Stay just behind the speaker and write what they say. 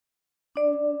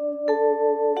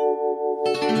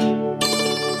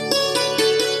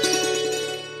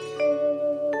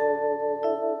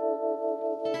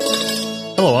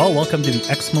Well, welcome to the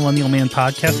Ex-Millennial Man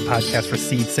podcast for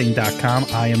SeedSane.com.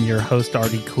 I am your host,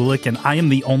 Artie Kulik, and I am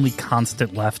the only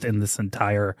constant left in this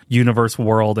entire universe,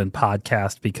 world, and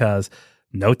podcast because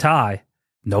no Ty,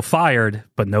 no fired,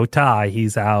 but no Ty.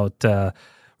 He's out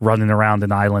running around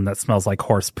an island that smells like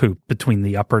horse poop between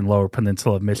the upper and lower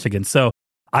peninsula of Michigan. So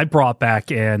I brought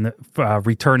back in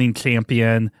returning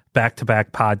champion,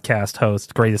 back-to-back podcast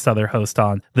host, greatest other host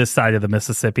on this side of the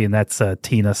Mississippi, and that's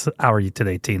Tina. How are you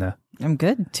today, Tina? I'm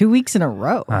good. 2 weeks in a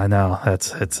row. I know.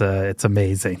 It's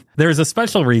amazing. There's a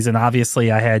special reason.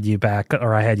 Obviously, I had you back,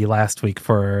 or I had you last week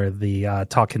for the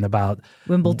talking about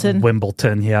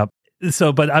Wimbledon, yep.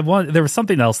 So, but there was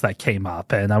something else that came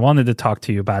up, and I wanted to talk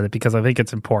to you about it because I think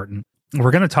it's important.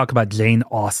 We're going to talk about Jane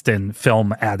Austen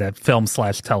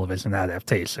film/television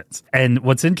adaptations. And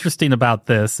what's interesting about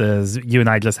this is you and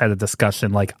I just had a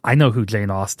discussion. Like, I know who Jane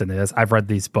Austen is. I've read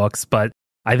these books, but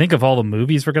I think of all the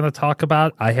movies we're going to talk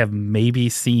about, I have maybe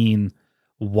seen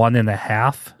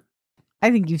 1.5.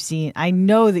 I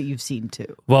know that you've seen 2.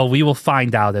 Well, we will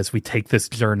find out as we take this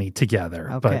journey together.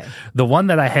 Okay. But the one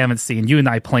that I haven't seen, you and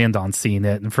I planned on seeing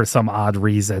it, and for some odd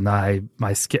reason, my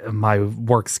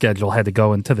work schedule had to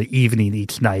go into the evening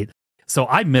each night. So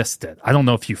I missed it. I don't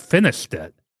know if you finished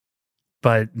it,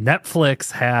 but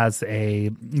Netflix has a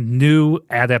new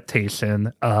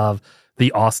adaptation of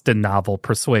the Austen novel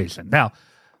Persuasion. Now,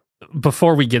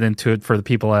 before we get into it, for the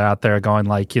people out there going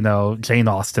like, you know, Jane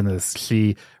Austen, is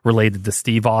she related to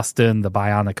Steve Austin, the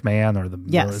Bionic Man, or the?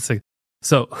 Yes.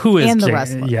 So who is and the Jane?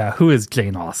 wrestler. Yeah, who is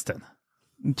Jane Austen?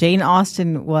 Jane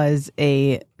Austen was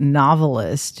a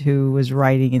novelist who was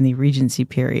writing in the Regency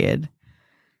period,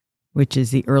 which is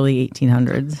the early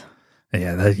 1800s.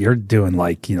 Yeah, you're doing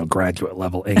like, you know, graduate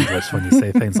level English when you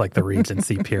say things like the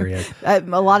Regency period. A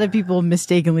lot of people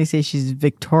mistakenly say she's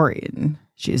Victorian.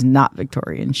 She is not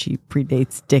Victorian. She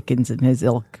predates Dickens and his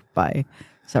ilk by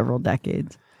several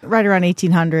decades. Right around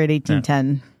 1800,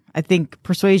 1810. Yeah. I think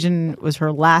Persuasion was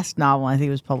her last novel. I think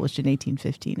it was published in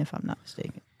 1815, if I'm not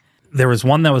mistaken. There was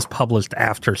one that was published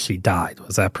after she died.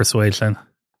 Was that Persuasion?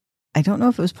 I don't know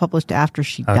if it was published after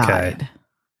she died.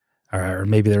 All right, or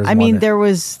maybe there was. I mean,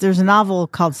 there's a novel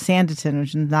called Sanditon,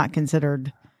 which is not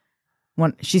considered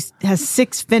one. She has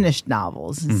 6 finished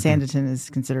novels, and Sanditon is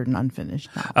considered an unfinished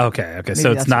novel. Okay. Maybe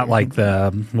so it's not like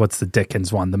what's the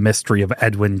Dickens one, The Mystery of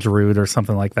Edwin Drood or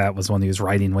something like that was one he was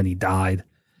writing when he died.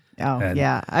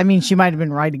 Yeah. I mean, she might have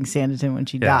been writing Sanditon when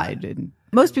she died. And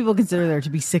most people consider there to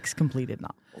be 6 completed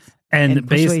novels, and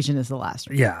Persuasion is the last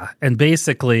one. Yeah, and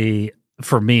basically,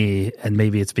 for me, and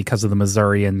maybe it's because of the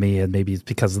Missouri in me, and maybe it's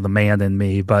because of the man in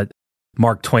me, but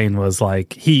Mark Twain was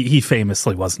like, he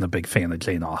famously wasn't a big fan of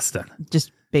Jane Austen.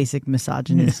 Just basic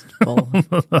misogynist, bull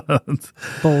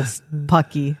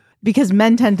pucky. Because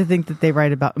men tend to think that they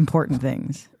write about important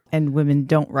things, and women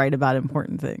don't write about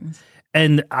important things.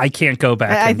 And I can't go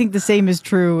back. I think the same is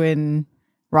true in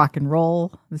rock and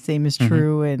roll. The same is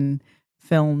true in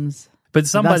films. But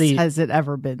somebody, thus has it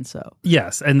ever been so?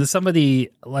 Yes, and somebody,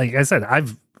 like I said,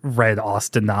 I've read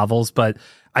Austen novels, but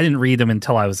I didn't read them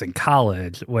until I was in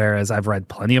college, whereas I've read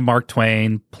plenty of Mark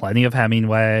Twain, plenty of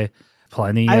Hemingway,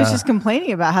 plenty. I was just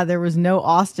complaining about how there was no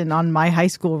Austen on my high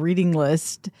school reading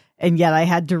list, and yet I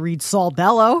had to read Saul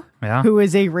Bellow, who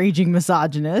is a raging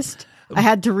misogynist. I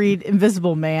had to read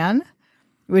Invisible Man,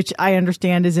 which I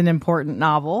understand is an important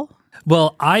novel.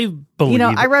 Well, I believe...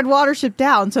 I read Watership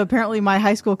Down, so apparently my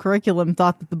high school curriculum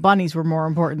thought that the bunnies were more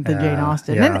important than Jane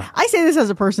Austen. Yeah. And I say this as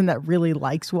a person that really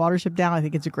likes Watership Down. I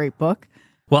think it's a great book.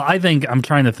 Well, I'm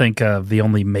trying to think of the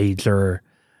only major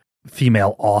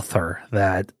female author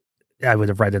that I would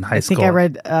have read in high school. I think I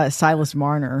read Silas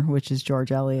Marner, which is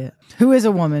George Eliot, who is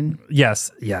a woman. Yes.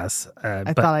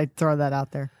 I thought I'd throw that out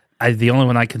there. The only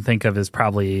one I can think of is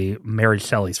probably Mary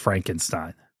Shelley's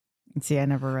Frankenstein. See, I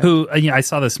never read. Who, I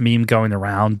saw this meme going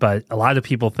around, but a lot of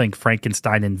people think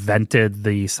Frankenstein invented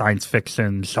the science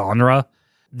fiction genre,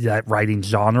 that writing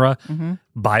genre,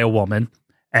 by a woman.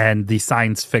 And the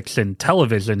science fiction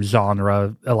television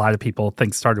genre, a lot of people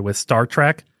think started with Star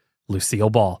Trek, Lucille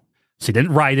Ball. She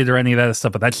didn't write it or any of that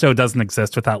stuff, but that show doesn't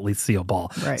exist without Lucille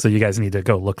Ball. Right. So you guys need to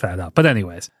go look that up. But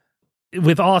anyways,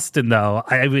 with Austen, though,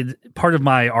 part of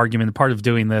my argument, part of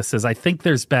doing this is I think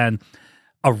there's been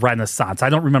a renaissance. I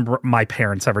don't remember my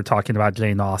parents ever talking about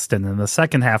Jane Austen. In the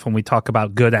second half, when we talk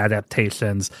about good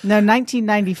adaptations. No,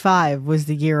 1995 was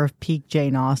the year of peak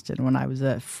Jane Austen when I was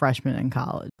a freshman in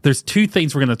college. There's 2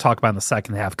 things we're going to talk about in the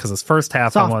second half, because this first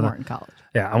half, sophomore in college.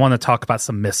 Yeah, I want to talk about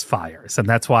some misfires, and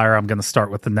that's why I'm going to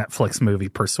start with the Netflix movie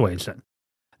Persuasion.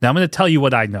 Now, I'm going to tell you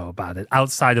what I know about it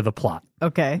outside of the plot.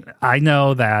 Okay. I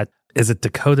know that, is it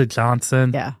Dakota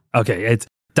Johnson? Yeah. Okay, it's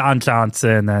Don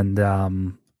Johnson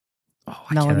and Oh,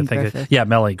 I can't think of. Yeah,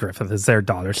 Melanie Griffith is their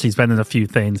daughter. She's been in a few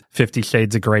things, 50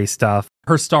 Shades of Grey stuff.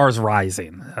 Her star's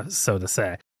rising, so to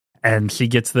say. And she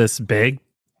gets this big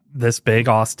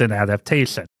Austen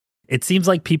adaptation. It seems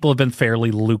like people have been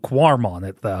fairly lukewarm on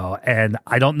it, though. And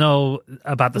I don't know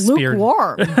about the spirit.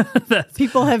 Lukewarm?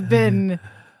 People have been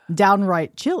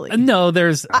downright chilly. No,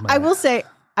 there's... I will say,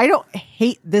 I don't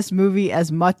hate this movie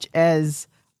as much as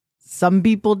some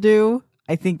people do.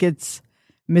 I think it's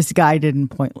misguided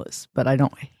and pointless, but I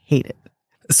don't hate it.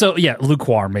 So, yeah,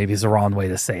 lukewarm maybe is the wrong way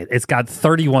to say it. It's got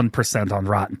 31% on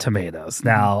Rotten Tomatoes.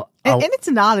 Now... And it's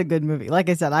not a good movie. Like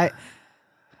I said, I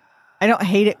don't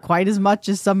hate it quite as much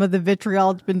as some of the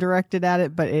vitriol that's been directed at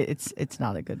it, but it's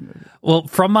not a good movie. Well,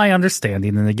 from my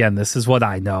understanding, and again, this is what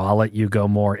I know, I'll let you go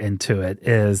more into it,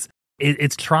 is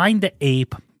it's trying to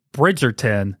ape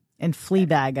Bridgerton. And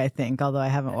Fleabag, I think, although I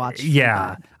haven't watched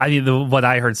Yeah. Fleabag. I mean, what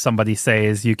I heard somebody say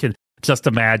is you could just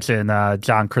imagine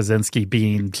John Krasinski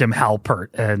being Jim Halpert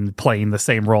and playing the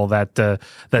same role that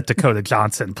Dakota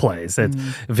Johnson plays. It's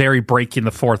very breaking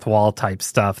the fourth wall type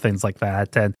stuff, things like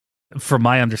that. And from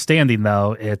my understanding,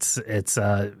 though, it's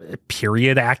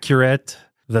period accurate.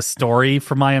 The story,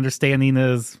 from my understanding,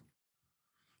 is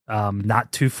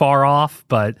not too far off.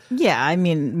 But yeah, I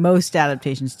mean, most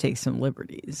adaptations take some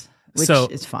liberties, which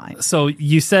is fine. So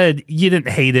you said you didn't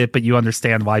hate it, but you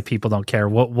understand why people don't care.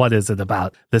 What is it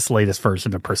about this latest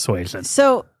version of Persuasion?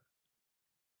 So,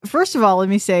 first of all, let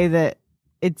me say that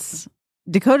it's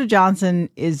Dakota Johnson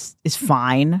is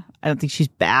fine. I don't think she's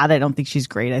bad. I don't think she's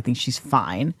great. I think she's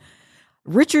fine.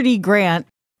 Richard E. Grant,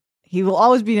 he will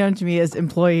always be known to me as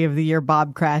Employee of the Year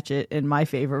Bob Cratchit in my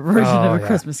favorite version of A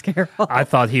Christmas Carol. I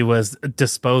thought he was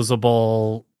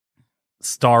disposable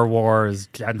Star Wars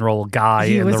general guy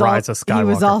in The Rise of Skywalker. He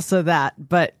was also that,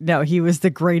 but no, he was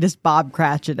the greatest Bob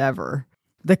Cratchit ever.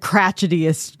 The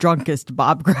cratchitiest, drunkest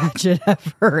Bob Cratchit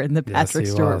ever in the Patrick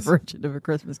Stewart version of A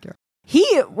Christmas Carol. He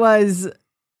was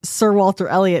Sir Walter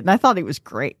Elliot, and I thought he was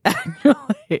great,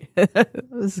 actually.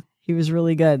 He was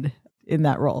really good in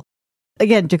that role.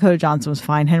 Again, Dakota Johnson was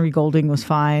fine. Henry Golding was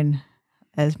fine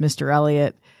as Mr.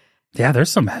 Elliot. Yeah,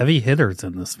 there's some heavy hitters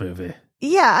in this movie.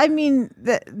 Yeah, I mean,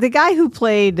 the guy who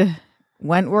played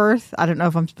Wentworth, I don't know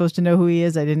if I'm supposed to know who he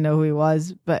is. I didn't know who he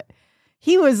was, but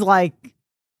he was a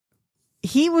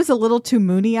little too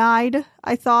moony-eyed,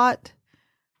 I thought.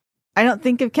 I don't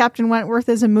think of Captain Wentworth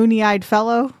as a moony-eyed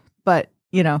fellow, but,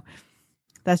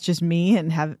 that's just me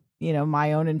and have,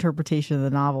 my own interpretation of the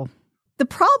novel. The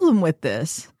problem with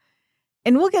this,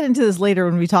 and we'll get into this later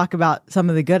when we talk about some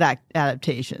of the good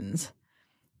adaptations,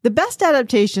 the best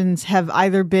adaptations have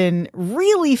either been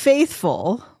really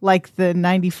faithful, like the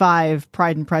 95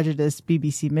 Pride and Prejudice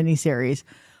BBC miniseries,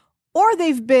 or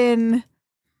they've been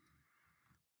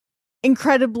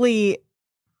incredibly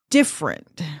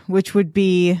different, which would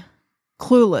be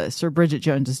Clueless or Bridget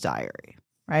Jones's Diary,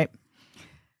 right?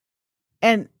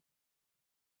 And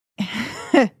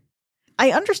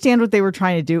I understand what they were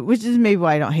trying to do, which is maybe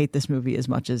why I don't hate this movie as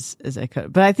much as I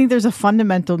could. But I think there's a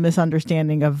fundamental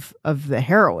misunderstanding of the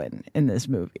heroine in this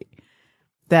movie.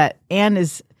 That Anne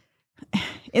is,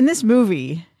 in this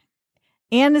movie,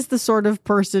 Anne is the sort of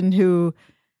person who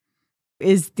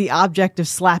is the object of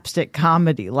slapstick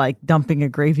comedy, like dumping a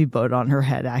gravy boat on her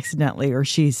head accidentally, or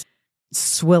she's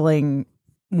swilling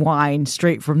wine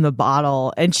straight from the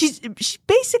bottle. And she's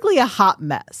basically a hot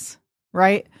mess,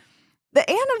 right? The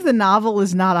Anne of the novel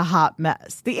is not a hot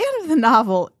mess. The Anne of the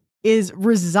novel is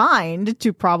resigned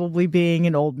to probably being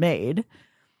an old maid.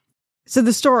 So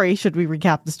the story, should we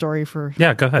recap the story for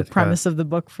go ahead. The premise of the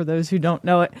book for those who don't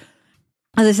know it?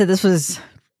 As I said, this was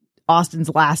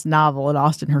Austen's last novel, and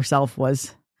Austen herself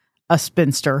was a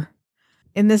spinster.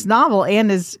 In this novel, Anne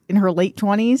is in her late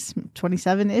 20s,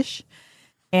 27-ish,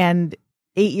 and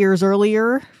 8 years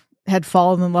earlier had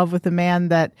fallen in love with a man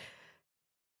that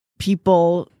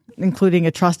people, including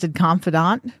a trusted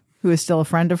confidant who is still a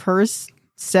friend of hers,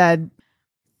 said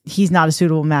he's not a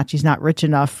suitable match. He's not rich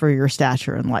enough for your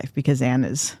stature in life, because Anne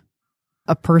is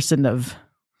a person of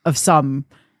some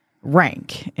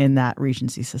rank in that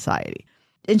Regency society.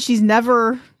 And she's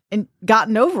never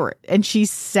gotten over it. And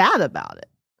she's sad about it,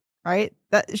 right?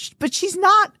 But she's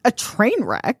not a train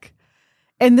wreck.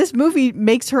 And this movie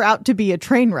makes her out to be a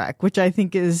train wreck, which I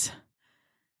think is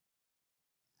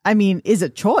a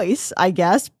choice, I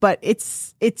guess, but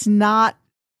it's not.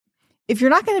 If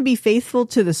you're not going to be faithful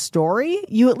to the story,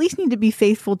 you at least need to be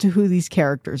faithful to who these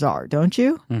characters are, don't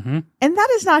you? Mm-hmm. And that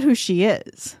is not who she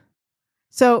is.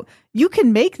 So you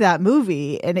can make that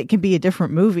movie and it can be a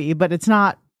different movie, but it's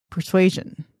not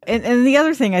Persuasion. And the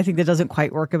other thing I think that doesn't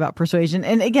quite work about Persuasion,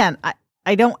 and again,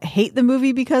 I don't hate the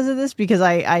movie because of this, because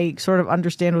I sort of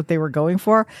understand what they were going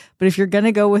for. But if you're going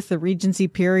to go with the Regency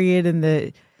period and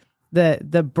the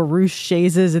barouche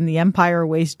chaises and the Empire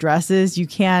waist dresses, you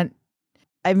can't,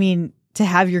 I mean, to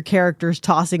have your characters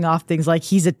tossing off things like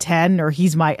he's a 10 or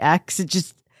he's my ex,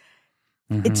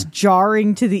 it's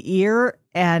jarring to the ear.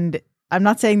 And I'm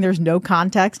not saying there's no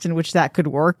context in which that could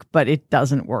work, but it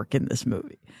doesn't work in this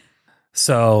movie.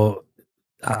 So,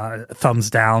 thumbs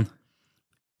down.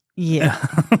 Yeah.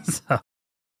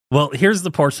 Well, here's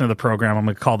the portion of the program I'm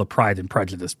going to call the Pride and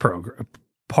Prejudice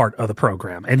part of the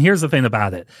program. And here's the thing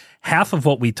about it. Half of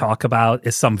what we talk about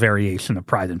is some variation of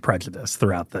Pride and Prejudice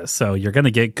throughout this. So you're going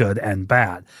to get good and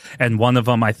bad. And one of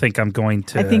them, I think I'm going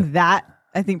to...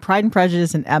 I think Pride and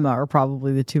Prejudice and Emma are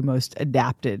probably the two most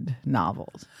adapted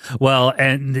novels. Well,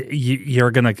 and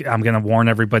I'm going to warn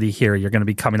everybody here, you're going to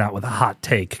be coming out with a hot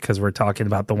take because we're talking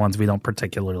about the ones we don't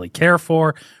particularly care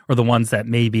for, or the ones that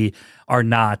maybe are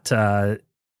not,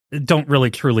 don't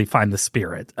really truly find the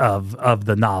spirit of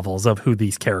the novels, of who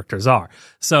these characters are.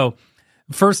 So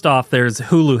first off,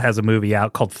 Hulu has a movie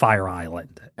out called Fire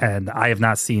Island, and I have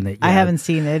not seen it yet. I haven't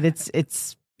seen it.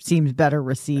 It's seems better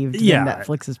received than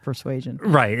Netflix's Persuasion.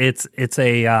 Right. It's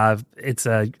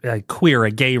a queer, a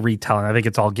gay retelling. I think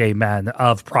it's all gay men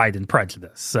of Pride and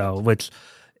Prejudice. So, which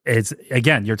is,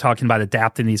 again, you're talking about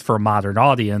adapting these for a modern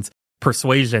audience.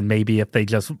 Persuasion, maybe if they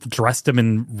just dressed them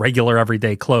in regular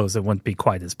everyday clothes, it wouldn't be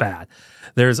quite as bad.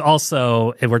 There's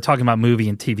also, and we're talking about movie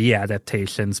and TV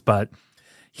adaptations, but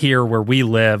here where we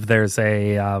live, there's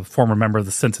a former member of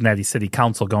the Cincinnati City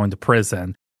Council going to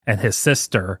prison, and his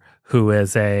sister, who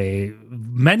is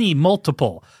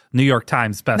multiple New York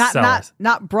Times bestseller.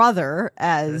 Not brother,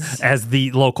 as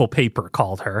the local paper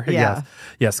called her. Yeah.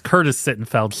 Yes. Curtis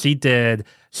Sittenfeld.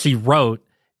 She wrote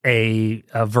a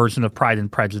version of Pride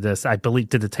and Prejudice. I believe,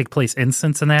 did it take place in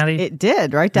Cincinnati? It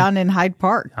did, right down in Hyde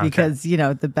Park, because,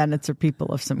 the Bennetts are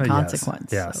people of some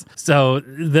consequence. Yes. So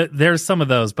there's some of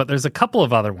those, but there's a couple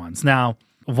of other ones. Now,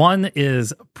 one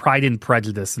is Pride and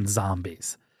Prejudice and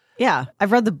Zombies. Yeah,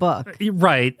 I've read the book.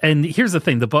 Right. And here's the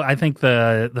thing. The book, I think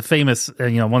the famous,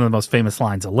 one of the most famous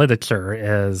lines of literature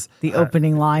is... the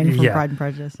opening line from Pride and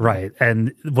Prejudice. Right.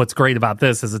 And what's great about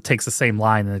this is it takes the same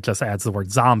line and it just adds the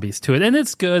word zombies to it. And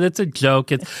it's good. It's a joke.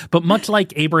 But much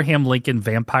like Abraham Lincoln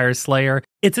Vampire Slayer,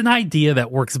 it's an idea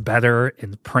that works better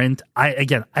in print. I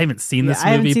haven't seen this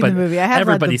movie, but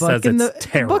everybody says it's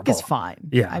terrible. The book is fine.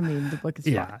 Yeah. I mean, the book is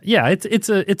fine. Yeah. It's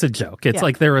a joke. It's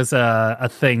like there was a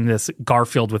thing, this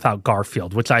Garfield without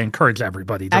Garfield, which I encourage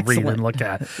everybody to read and look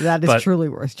at. That is truly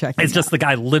worth checking. It's just the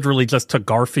guy literally just took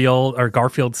Garfield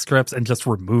strips and just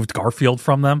removed Garfield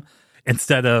from them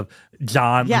instead of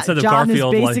John. Yeah, instead of John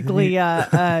Garfield, is basically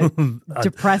a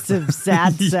depressive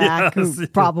sad sack who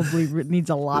probably needs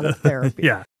a lot of therapy.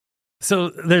 Yeah. So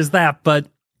there's that, but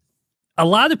a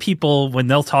lot of people, when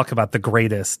they'll talk about the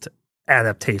greatest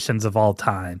adaptations of all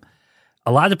time,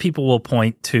 a lot of people will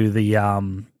point to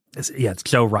the it's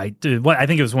Joe Wright. I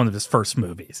think it was one of his first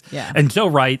movies. Yeah. And Joe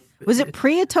Wright... Was it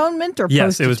pre-Atonement or post-Atonement?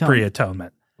 Yes, it was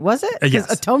pre-Atonement. Was it?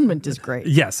 Yes. Atonement is great.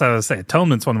 Yes, I was saying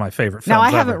Atonement's one of my favorite films. Now, I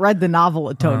haven't read the novel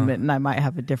Atonement, and I might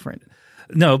have a different...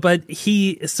 No, but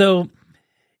he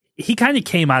kind of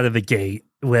came out of the gate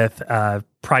with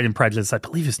Pride and Prejudice. I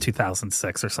believe it was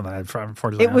 2006 or something.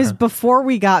 It was before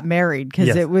we got married,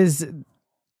 because it was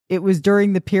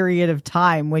during the period of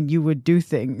time when you would do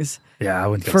things I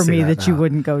wouldn't for me that you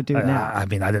wouldn't go do now. I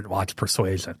mean, I didn't watch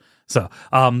Persuasion. So,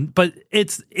 but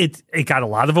it got a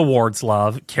lot of awards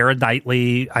love. Keira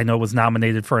Knightley, I know, was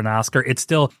nominated for an Oscar. It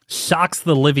still shocks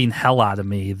the living hell out of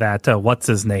me that, what's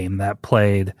his name, that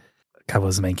played, what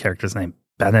was the main character's name?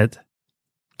 Bennett?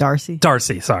 Darcy,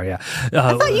 sorry, yeah.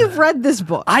 I thought you've read this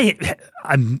book.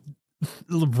 I'm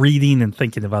reading and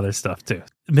thinking of other stuff too.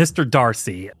 Mr.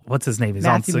 Darcy, what's his name? He's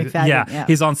Matthew McFadden, yeah,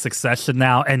 he's on Succession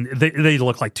now, and they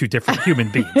look like two different human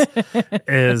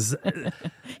beings.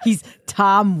 He's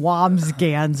Tom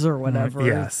Wamsgans or whatever.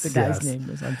 Yes, the guy's name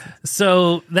was on Succession.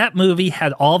 So that movie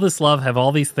had all this love, have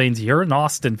all these things. You're an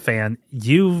Austen fan.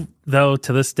 You, though,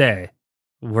 to this day,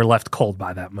 were left cold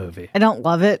by that movie. I don't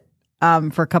love it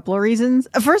for a couple of reasons.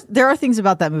 First, there are things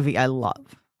about that movie I love,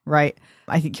 right?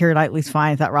 I think Keira Knightley's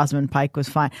fine. I thought Rosamund Pike was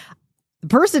fine. The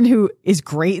person who is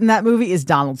great in that movie is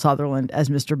Donald Sutherland as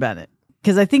Mr. Bennet.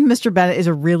 Because I think Mr. Bennet is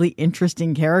a really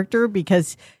interesting character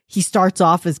because he starts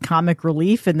off as comic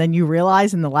relief, and then you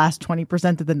realize in the last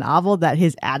 20% of the novel that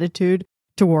his attitude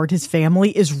toward his family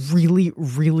is really,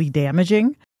 really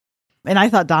damaging. And I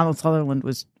thought Donald Sutherland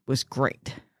was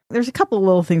great. There's a couple of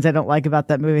little things I don't like about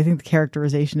that movie. I think the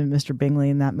characterization of Mr.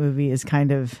 Bingley in that movie is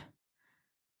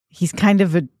he's kind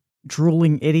of a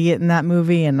drooling idiot in that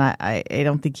movie, and I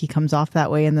don't think he comes off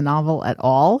that way in the novel at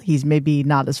all. He's maybe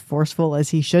not as forceful as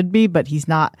he should be, but he's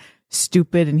not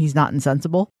stupid and he's not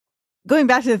insensible. Going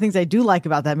back to the things I do like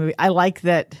about that movie, I like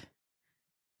that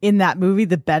in that movie,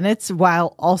 the Bennets,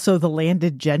 while also the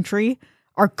landed gentry,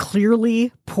 are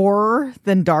clearly poorer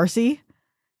than Darcy.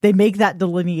 They make that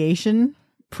delineation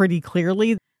pretty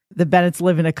clearly. The Bennets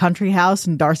live in a country house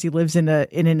and Darcy lives in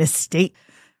an estate,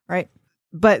 right?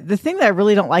 But the thing that I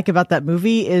really don't like about that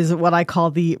movie is what I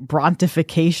call the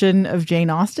Brontification of Jane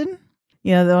Austen.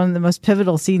 You know, one of the most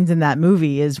pivotal scenes in that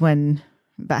movie is when,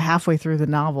 about halfway through the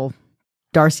novel,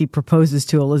 Darcy proposes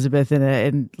to Elizabeth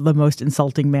in the most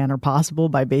insulting manner possible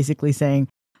by basically saying,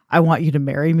 I want you to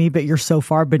marry me, but you're so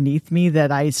far beneath me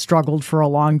that I struggled for a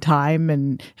long time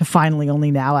and have finally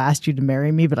only now asked you to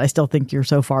marry me, but I still think you're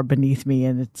so far beneath me,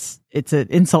 and it's an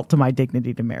insult to my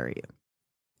dignity to marry you.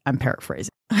 I'm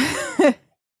paraphrasing.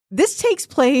 This takes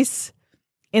place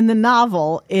in the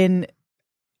novel in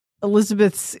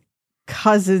Elizabeth's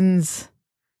cousin's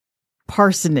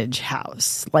parsonage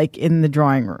house, like in the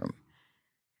drawing room.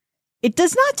 It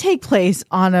does not take place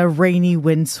on a rainy,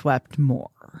 windswept moor.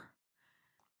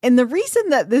 And the reason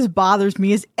that this bothers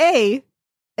me is,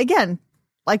 again,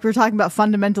 like we were talking about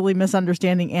fundamentally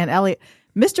misunderstanding Anne Elliot,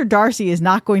 Mr. Darcy is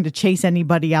not going to chase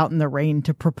anybody out in the rain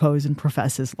to propose and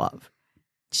profess his love.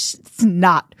 It's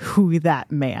not who that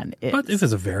man is. But this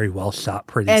is a very well shot,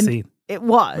 pretty scene. It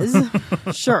was,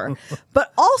 sure.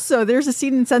 But also, there's a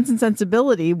scene in Sense and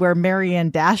Sensibility where Marianne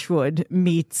Dashwood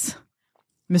meets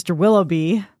Mr.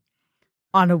 Willoughby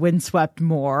on a windswept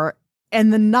moor,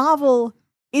 and the novel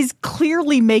is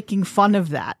clearly making fun of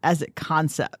that as a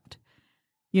concept.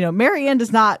 You know, Marianne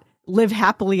does not live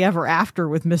happily ever after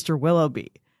with Mr.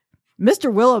 Willoughby.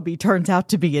 Mr. Willoughby turns out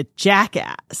to be a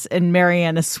jackass, and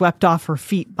Marianne is swept off her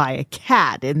feet by a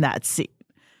cat in that scene.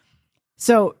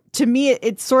 So to me,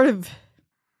 it's sort of,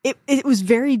 it was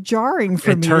very jarring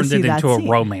for me to see that scene. It turned it into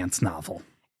a romance novel.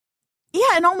 Yeah,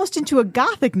 and almost into a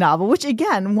gothic novel, which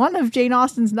again, one of Jane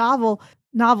Austen's novels,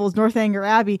 Northanger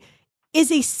Abbey, is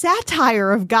a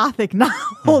satire of gothic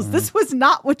novels. Mm-hmm. This was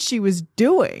not what she was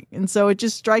doing. And so it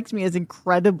just strikes me as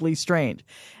incredibly strange.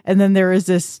 And then there is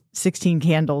this 16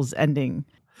 Candles ending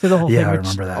to the whole thing,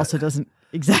 which also doesn't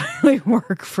exactly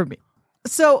work for me.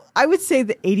 So I would say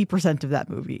that 80% of that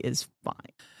movie is fine.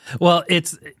 Well,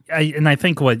 I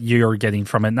think what you're getting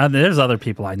from it, now there's other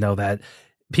people I know that,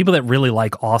 people that really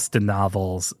like Austen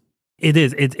novels,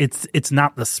 it's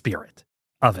not the spirit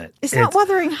of it. It's not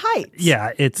Wuthering Heights.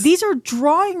 Yeah, these are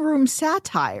drawing room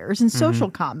satires and social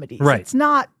comedies. Right. It's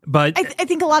not. But I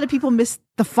think a lot of people miss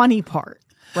the funny part,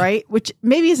 right? Which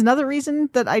maybe is another reason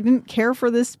that I didn't care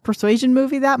for this Persuasion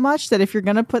movie that much. That if you're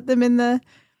going to put them in the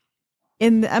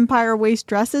Empire waist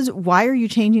dresses, why are you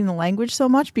changing the language so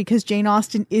much? Because Jane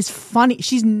Austen is funny.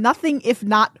 She's nothing if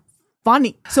not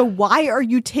funny. So why are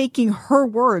you taking her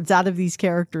words out of these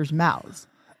characters' mouths?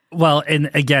 Well, and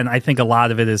again, I think a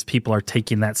lot of it is people are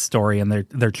taking that story and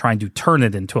they're trying to turn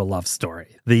it into a love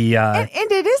story. And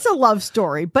it is a love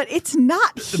story, but it's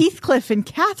not Heathcliff and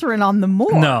Catherine on the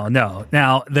moor. No.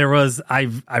 Now there was I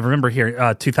remember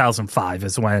here 2005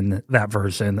 is when that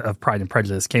version of Pride and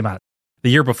Prejudice came out. The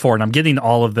year before, and I'm getting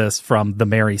all of this from the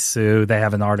Mary Sue. They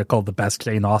have an article, The Best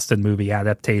Jane Austen Movie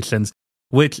Adaptations,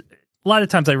 which a lot of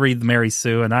times I read the Mary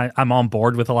Sue and I'm on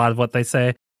board with a lot of what they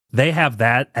say. They have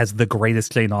that as the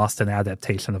greatest Jane Austen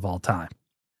adaptation of all time.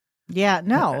 Yeah,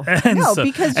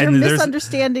 because you're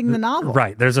misunderstanding the novel.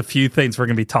 Right. There's a few things we're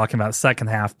going to be talking about second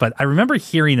half, but I remember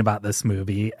hearing about this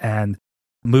movie and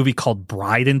a movie called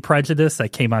Bride and Prejudice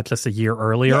that came out just a year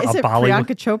earlier. Yeah, is it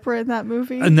Priyanka Chopra in that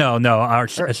movie? No,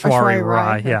 Aishwarya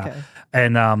Rai. Yeah. Okay.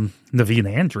 And Naveen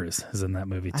Andrews is in that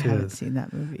movie too. I haven't seen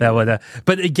that movie. That would,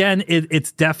 but again,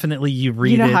 it's definitely you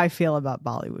read. You know it, how I feel about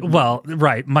Bollywood. Well,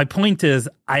 right. My point is,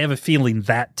 I have a feeling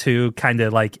that too, kind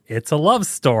of like it's a love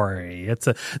story.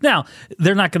 Now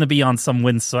they're not going to be on some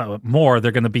windswept moor.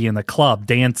 They're going to be in a club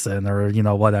dancing or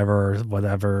whatever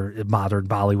modern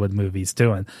Bollywood movies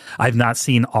doing. I've not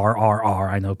seen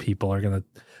RRR. I know people are going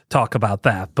to talk about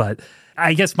that, but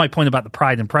I guess my point about the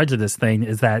Pride and Prejudice thing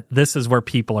is that this is where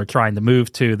people are trying to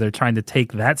move to. They're trying to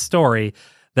take that story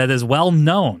that is well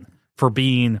known for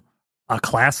being a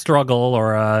class struggle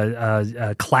or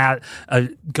a class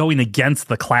going against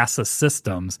the classist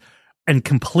systems and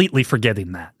completely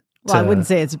forgetting that. Well, I wouldn't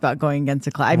say it's about going against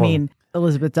the class. I mean,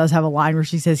 Elizabeth does have a line where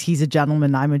she says, he's a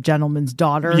gentleman, I'm a gentleman's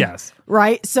daughter. Yes.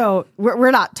 Right? So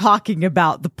we're not talking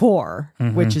about the poor,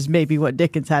 which is maybe what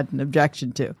Dickens had an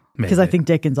objection to. Because I think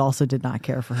Dickens also did not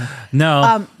care for her.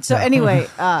 No. Anyway,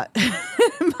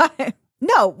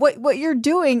 what you're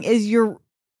doing is you're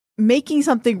making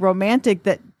something romantic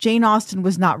that Jane Austen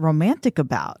was not romantic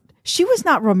about. She was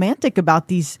not romantic about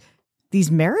these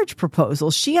marriage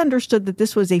proposals. She understood that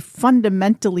this was a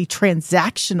fundamentally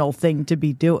transactional thing to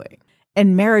be doing.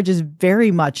 And marriage is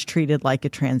very much treated like a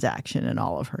transaction in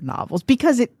all of her novels,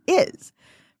 because it is.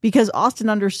 Because Austen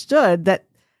understood that,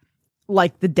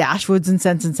 like the Dashwoods in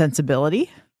Sense and Sensibility,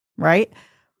 right?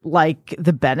 Like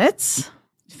the Bennets,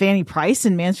 Fanny Price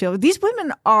and Mansfield. These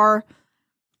women are,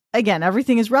 again,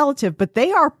 everything is relative, but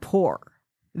they are poor.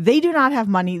 They do not have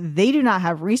money. They do not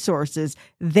have resources.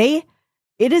 It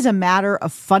is a matter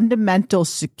of fundamental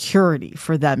security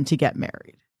for them to get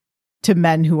married to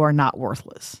men who are not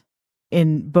worthless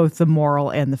in both the moral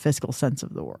and the fiscal sense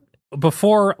of the word.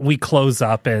 Before we close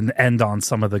up and end on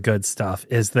some of the good stuff,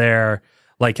 is there,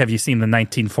 like, have you seen the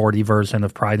 1940 version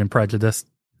of Pride and Prejudice?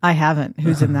 I haven't.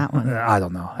 Who's in that one? I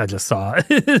don't know. I just saw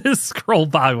it scroll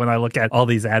by when I look at all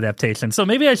these adaptations. So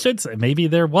maybe I should say, maybe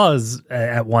there was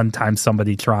at one time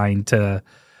somebody trying to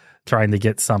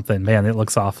get something. Man, it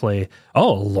looks awfully.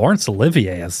 Oh, Laurence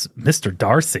Olivier as Mr.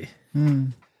 Darcy.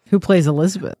 Who plays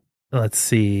Elizabeth? Let's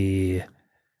see.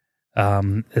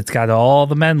 It's got all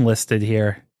the men listed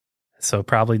here, so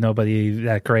probably nobody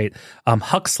that great.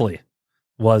 Huxley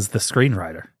was the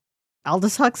screenwriter.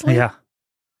 Aldous Huxley? Yeah.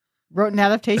 Wrote an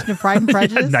adaptation of Pride and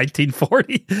Prejudice?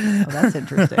 1940. Oh, that's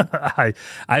interesting. I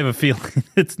have a feeling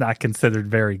it's not considered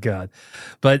very good.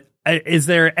 But is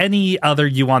there any other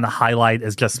you want to highlight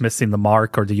as just missing the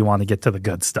mark, or do you want to get to the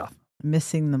good stuff?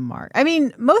 Missing the mark. I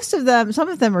mean, most of them, some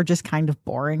of them are just kind of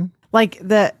boring. Like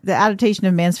the adaptation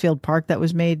of Mansfield Park that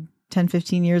was made 10,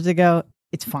 15 years ago,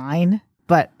 it's fine.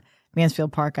 But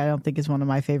Mansfield Park, I don't think, is one of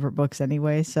my favorite books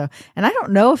anyway. So, and I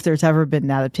don't know if there's ever been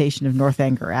an adaptation of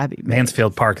Northanger Abbey made.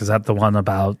 Mansfield Park, is that the one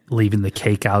about leaving the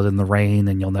cake out in the rain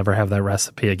and you'll never have that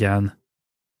recipe again?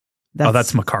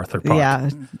 That's MacArthur Park. Yeah,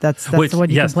 that's the one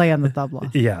you can play on the tabla.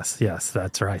 Yes,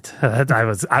 that's right.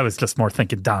 I was just more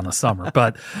thinking Donna Summer,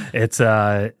 but it's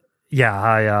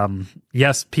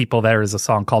yes, people, there is a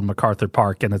song called MacArthur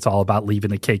Park, and it's all about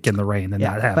leaving a cake in the rain and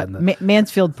not having it. But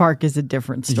Mansfield Park is a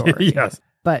different story. Yes.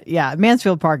 But yeah,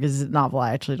 Mansfield Park is a novel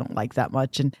I actually don't like that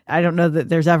much. And I don't know that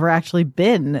there's ever actually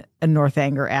been a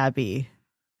Northanger Abbey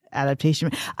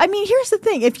adaptation. I mean, here's the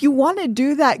thing. If you want to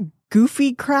do that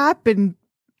goofy crap and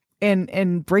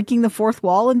breaking the fourth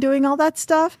wall and doing all that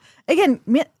stuff, again,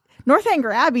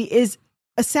 Northanger Abbey is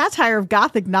a satire of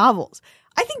Gothic novels.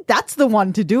 I think that's the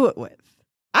one to do it with.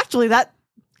 Actually, that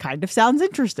kind of sounds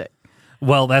interesting.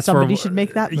 Well, that's somebody should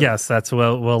make that movie. Yes, that's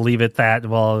we'll leave it that.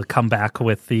 We'll come back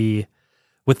with the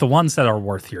ones that are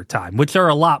worth your time, which are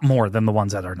a lot more than the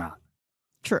ones that are not.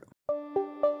 True.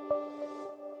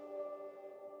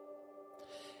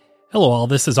 Hello all,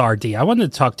 this is RD. I wanted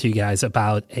to talk to you guys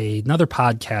about another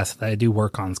podcast that I do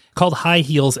work on called High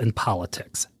Heels in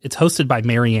Politics. It's hosted by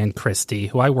Marianne Christie,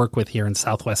 who I work with here in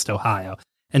Southwest Ohio.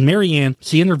 And Marianne,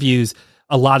 she interviews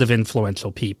a lot of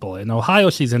influential people. In Ohio,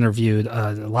 she's interviewed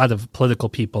a lot of political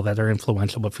people that are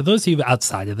influential. But for those of you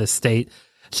outside of this state,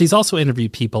 she's also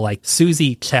interviewed people like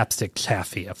Susie Chapstick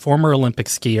Chaffee, a former Olympic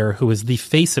skier who was the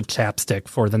face of chapstick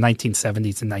for the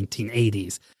 1970s and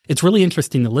 1980s. It's really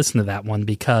interesting to listen to that one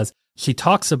because she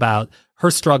talks about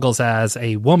her struggles as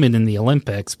a woman in the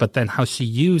Olympics, but then how she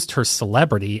used her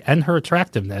celebrity and her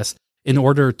attractiveness in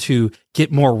order to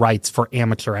get more rights for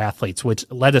amateur athletes, which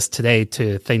led us today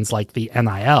to things like the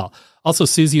NIL. Also,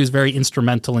 Susie was very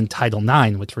instrumental in Title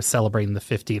IX, which we're celebrating the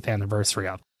 50th anniversary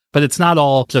of. But it's not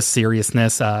all just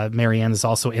seriousness. Marianne has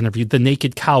also interviewed the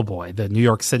Naked Cowboy, the New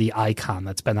York City icon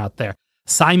that's been out there.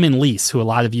 Simon Lease, who a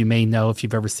lot of you may know if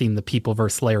you've ever seen The People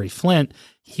vs. Larry Flint.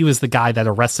 He was the guy that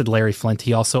arrested Larry Flint.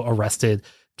 He also arrested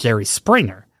Jerry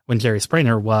Springer when Jerry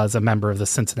Springer was a member of the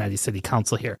Cincinnati City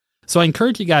Council here. So I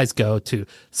encourage you guys go to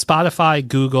Spotify,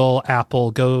 Google,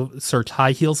 Apple, go search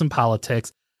High Heels in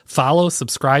Politics, follow,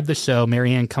 subscribe the show.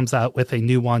 Marianne comes out with a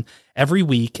new one every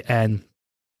week, and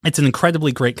it's an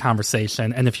incredibly great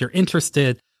conversation. And if you're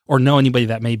interested or know anybody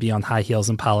that may be on High Heels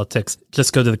in Politics,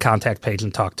 just go to the contact page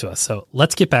and talk to us. So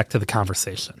let's get back to the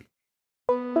conversation.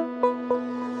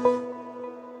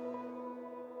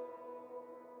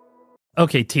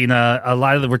 Okay, Tina,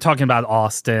 we're talking about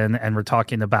Austen, and we're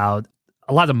talking about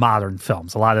a lot of modern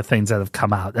films, a lot of things that have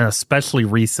come out, and especially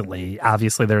recently.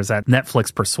 Obviously, there's that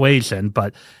Netflix Persuasion,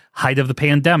 but height of the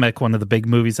pandemic, one of the big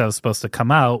movies that was supposed to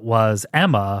come out was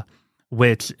Emma,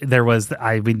 which there was,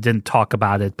 we didn't talk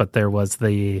about it, but there was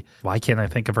why can't I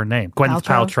think of her name? Gwyneth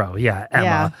Paltrow. Yeah,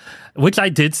 Emma, which I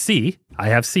did see. I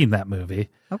have seen that movie.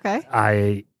 Okay.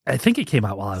 I think it came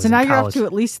out while I was in college. So now you're up to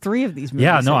at least 3 of these movies.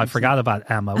 Yeah, no, I forgot about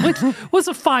Emma, which was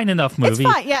a fine enough movie.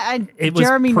 It's fine, yeah. And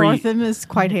Jeremy Northam is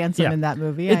quite handsome in that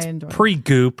movie. It's I enjoy it.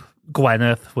 Pre-Goop,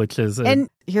 Gwyneth, which is... And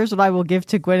here's what I will give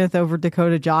to Gwyneth over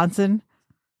Dakota Johnson.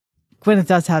 Gwyneth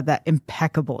does have that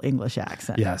impeccable English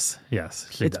accent. Yes,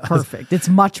 she it's does. Perfect. It's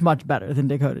much, much better than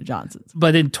Dakota Johnson's.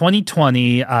 But in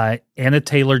 2020, Anna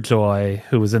Taylor-Joy,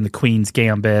 who was in the Queen's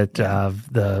Gambit,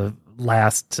 the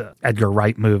last Edgar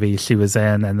Wright movie she was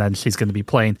in, and then she's going to be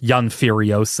playing young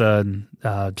Furiosa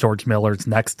in George Miller's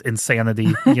next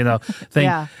Insanity, thing.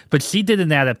 Yeah. But she did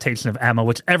an adaptation of Emma,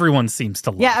 which everyone seems to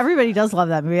love. Yeah, everybody does love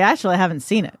that movie. Actually, I haven't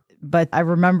seen it, but I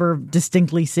remember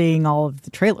distinctly seeing all of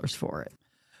the trailers for it.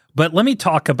 But let me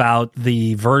talk about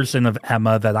the version of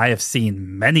Emma that I have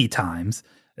seen many times,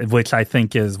 which I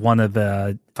think is one of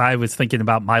the, if I was thinking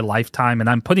about my lifetime, and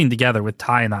I'm putting together with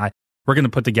Ty and I, we're going to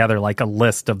put together like a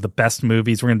list of the best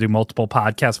movies. We're going to do multiple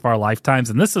podcasts for our lifetimes.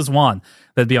 And this is one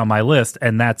that'd be on my list.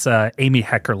 And that's Amy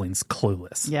Heckerling's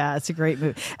Clueless. Yeah, it's a great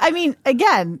movie. I mean,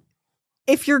 again,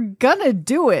 if you're going to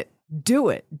do it, do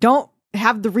it. Don't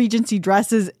have the Regency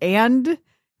dresses and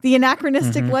the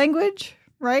anachronistic language,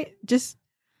 right? Just...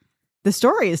 The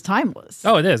story is timeless.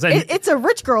 Oh, it is. It's a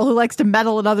rich girl who likes to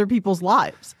meddle in other people's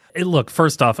lives. Look,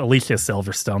 first off, Alicia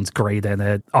Silverstone's great in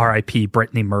it. R.I.P.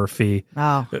 Brittany Murphy.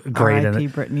 Oh, great in it. R.I.P.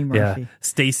 Brittany Murphy. Yeah.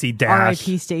 Stacey Dash.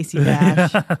 R.I.P. Stacey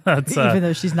Dash. Even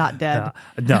though she's not dead.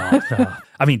 No.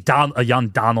 I mean, a young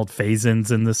Donald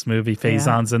Faison's in this movie.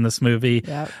 In this movie.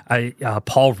 Yep.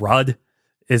 Paul Rudd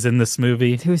is in this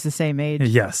movie. Who's the same age.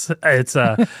 Yes. It's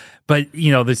but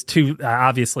there's two,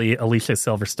 obviously Alicia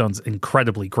Silverstone's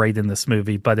incredibly great in this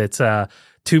movie, but it's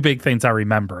two big things I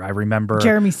remember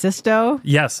Jeremy Sisto.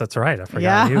 Yes, that's right. I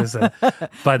forgot he was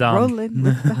but Rolling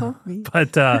with the homies.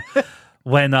 But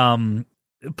when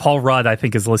Paul Rudd, I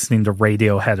think, is listening to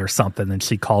Radiohead or something, and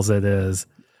she calls it as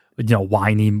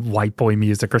whiny white boy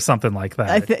music or something like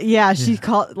that. She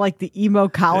called like the emo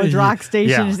college rock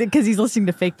station because he's listening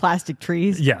to Fake Plastic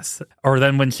Trees. Yes. Or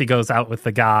then when she goes out with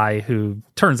the guy who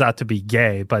turns out to be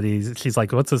gay, but she's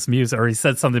like, what's this music? Or he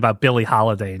said something about Billie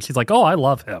Holiday, and she's like, oh, I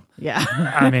love him. Yeah.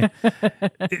 I mean,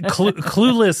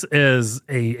 Clueless is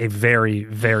a very,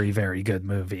 very, very good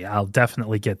movie. I'll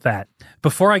definitely get that.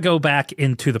 Before I go back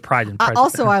into the Pride and Prejudice.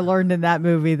 Also, I learned in that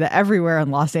movie that everywhere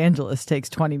in Los Angeles takes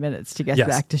 20 minutes to get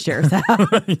back to Cher's house.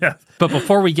 Yeah. But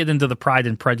before we get into the Pride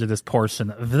and Prejudice portion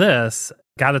of this,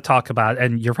 got to talk about,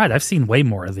 and you're right, I've seen way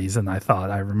more of these than I thought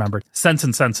I remembered, Sense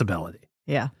and Sensibility.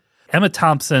 Yeah. Emma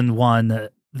Thompson won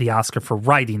the Oscar for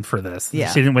writing for this. Yeah.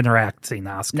 She didn't win her acting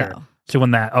Oscar. No. She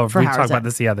won that. Oh, for we Howard's talked about End.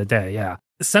 this the other day. Yeah.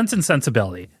 Sense and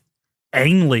Sensibility.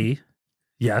 Ang Lee.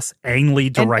 Yes, Ang Lee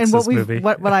directs this movie.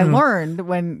 What I learned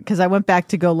because I went back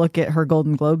to go look at her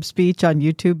Golden Globe speech on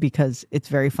YouTube because it's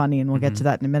very funny, and we'll get to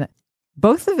that in a minute.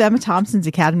 Both of Emma Thompson's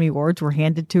Academy Awards were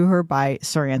handed to her by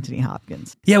Sir Anthony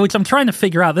Hopkins. Yeah, which I'm trying to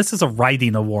figure out. This is a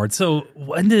writing award. So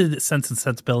when did Sense and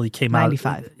Sensibility came out?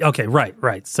 95. Okay,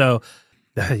 right. So,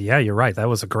 yeah, you're right. That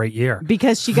was a great year.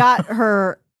 Because she got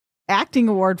her acting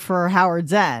award for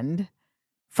Howard's End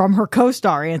from her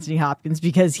co-star Anthony Hopkins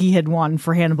because he had won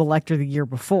for Hannibal Lecter the year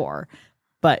before.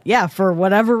 But yeah, for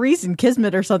whatever reason,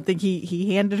 Kismet or something,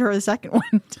 he handed her the second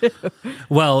one too.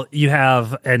 Well, you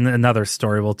have, and another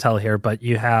story we'll tell here, but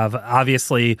you have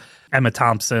obviously Emma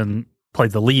Thompson played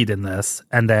the lead in this,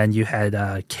 and then you had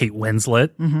Kate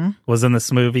Winslet was in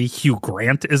this movie. Hugh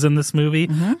Grant is in this movie.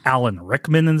 Alan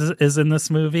Rickman is in this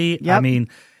movie. Yep. I mean,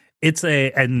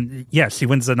 she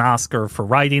wins an Oscar for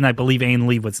writing. I believe Ang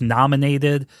Lee was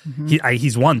nominated.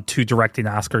 He's won 2 directing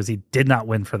Oscars. He did not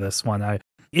win for this one.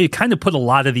 It kind of put a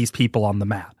lot of these people on the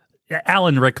map.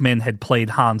 Alan Rickman had played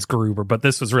Hans Gruber, but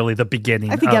this was really the beginning.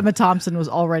 I think Emma Thompson was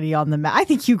already on the map. I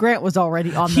think Hugh Grant was already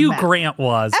on the map. Hugh Grant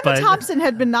was. Emma Thompson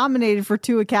had been nominated for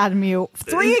 3 Academy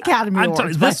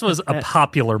Awards. This was a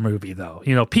popular movie, though.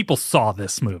 People saw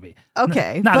this movie.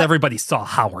 Okay. Not everybody saw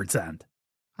Howard's End.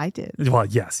 I did. Well,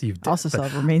 yes, you did. Also saw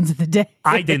Remains of the Day.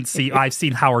 I didn't see. I've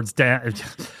seen Howard's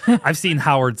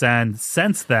End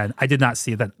since then. I did not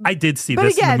see that. I did see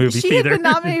this in the movie she theater. Had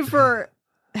been nominated for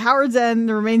Howard's End,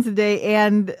 Remains of the Day,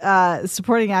 and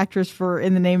supporting actress for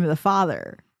In the Name of the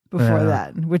Father before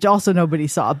that, which also nobody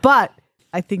saw. But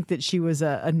I think that she was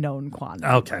a known quantity.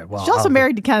 Okay, well, she's also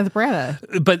married to Kenneth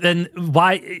Branagh. But then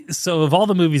why? So of all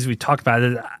the movies we talked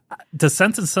about, does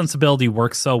Sense and Sensibility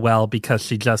work so well because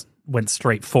she just went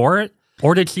straight for it,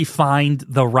 or did she find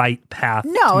the right path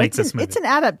to make this movie? It's an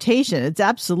adaptation. It's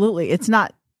absolutely. It's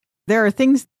not. There are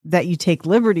things that you take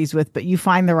liberties with, but you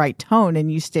find the right tone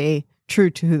and you stay true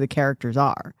to who the characters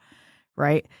are.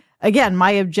 Right. Again,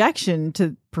 my objection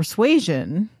to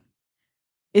Persuasion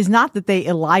is not that they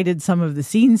elided some of the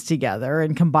scenes together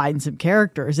and combined some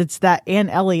characters. It's that Anne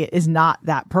Elliot is not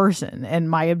that person. And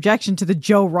my objection to the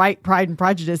Joe Wright Pride and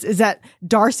Prejudice is that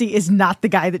Darcy is not the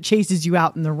guy that chases you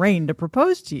out in the rain to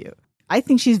propose to you. I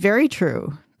think she's very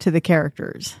true to the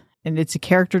characters. And it's a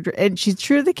character, and she's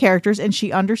true to the characters, and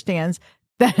she understands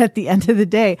that at the end of the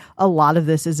day, a lot of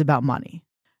this is about money,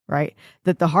 right?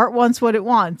 That the heart wants what it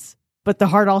wants, but the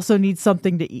heart also needs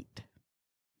something to eat.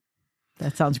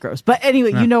 That sounds gross. But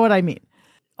anyway, you know what I mean.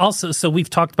 Also, so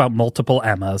we've talked about multiple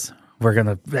Emmas. We're going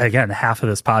to, again, half of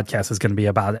this podcast is going to be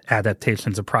about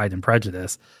adaptations of Pride and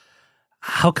Prejudice.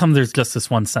 How come there's just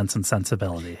this one Sense and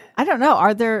Sensibility? I don't know.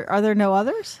 Are there no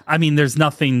others? I mean, there's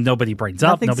nothing nobody brings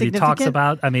up, nobody talks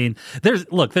about. I mean, there's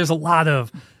a lot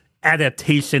of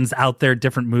adaptations out there,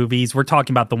 different movies. We're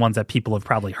talking about the ones that people have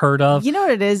probably heard of. You know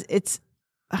what it is?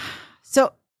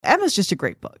 So Emma's just a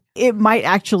great book. It might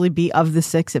actually be, of the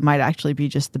six, it might actually be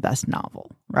just the best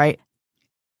novel, right?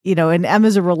 You know, and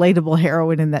Emma's a relatable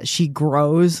heroine in that she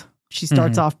grows. She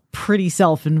starts off pretty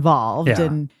self-involved. Yeah.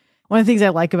 And one of the things I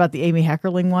like about the Amy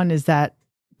Heckerling one is that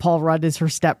Paul Rudd is her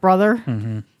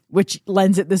stepbrother, which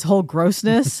lends it this whole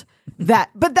grossness. But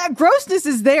that grossness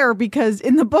is there because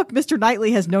in the book, Mr.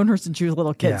 Knightley has known her since she was a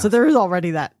little kid. Yeah. So there is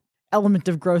already that element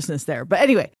of grossness there. But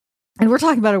anyway, and we're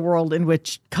talking about a world in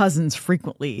which cousins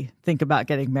frequently think about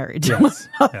getting married to one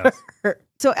another. Yes.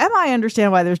 So Emma, I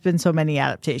understand why there's been so many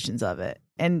adaptations of it.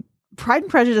 And Pride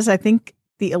and Prejudice, I think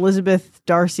the Elizabeth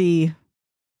Darcy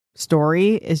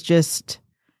story is just,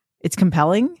 it's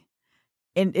compelling.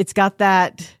 And it's got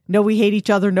that, no, we hate each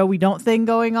other, no, we don't thing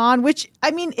going on, which,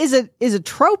 I mean, is a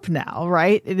trope now,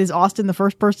 right? It is Austen the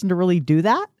first person to really do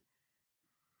that?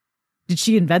 Did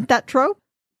she invent that trope?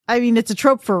 I mean, it's a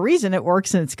trope for a reason. It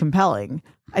works and it's compelling.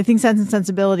 I think Sense and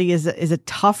Sensibility is a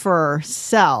tougher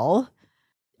sell.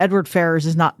 Edward Ferrars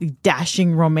is not the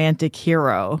dashing romantic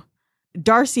hero.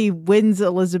 Darcy wins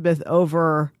Elizabeth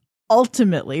over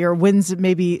ultimately, or wins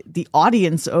maybe the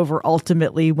audience over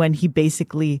ultimately, when he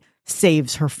basically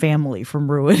saves her family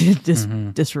from ruin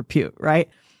and disrepute, right?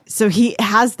 So he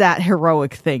has that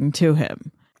heroic thing to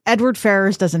him. Edward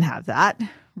Ferrars doesn't have that,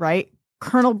 right?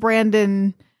 Colonel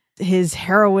Brandon, his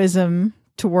heroism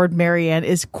toward Marianne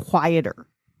is quieter.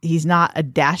 He's not a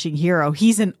dashing hero.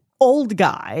 He's an old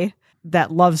guy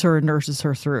that loves her and nurses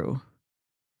her through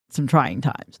some trying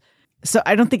times. So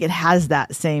I don't think it has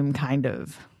that same kind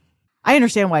of, I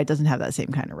understand why it doesn't have that same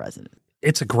kind of resonance.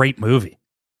 It's a great movie.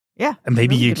 Yeah. And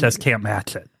maybe you just can't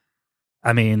match it.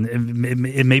 I mean,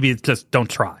 maybe it's just don't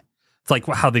try. It's like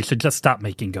how they should just stop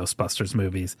making Ghostbusters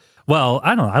movies. Well,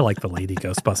 I don't know. I like the Lady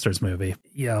Ghostbusters movie,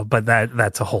 but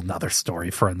that's a whole nother story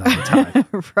for another time.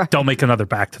 Right. Don't make another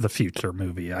Back to the Future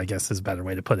movie, I guess is a better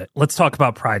way to put it. Let's talk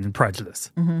about Pride and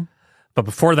Prejudice. But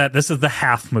before that, this is the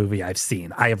half movie I've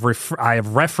seen. I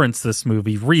have referenced this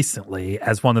movie recently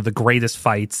as one of the greatest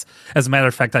fights. As a matter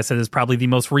of fact, I said it's probably the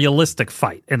most realistic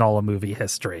fight in all of movie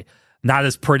history. Not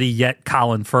as pretty yet,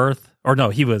 Colin Firth. Or no,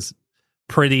 he was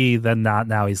pretty, then not.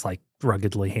 Now he's like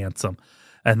ruggedly handsome.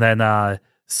 And then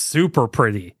super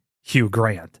pretty Hugh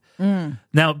Grant.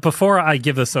 Now, before I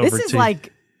give this over to... This is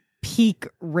like peak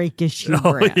rakish Hugh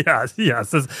Grant.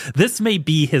 Yes. This may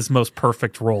be his most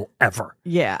perfect role ever.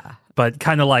 Yeah. But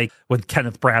kind of like when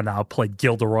Kenneth Branagh played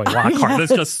Gilderoy Lockhart. There's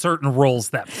just certain roles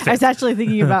that fit. I was actually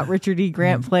thinking about Richard E.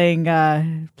 Grant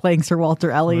playing Sir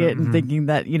Walter Elliot and thinking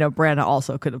that, Branagh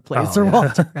also could have played Sir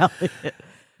Walter Elliot.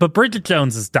 But Bridget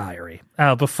Jones's Diary.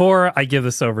 Before I give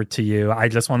this over to you, I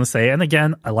just want to say, and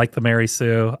again, I like the Mary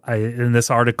Sue. And this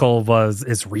article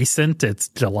is recent. It's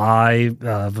July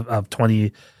of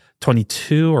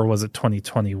 2022, or was it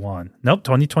 2021? Nope,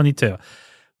 2022.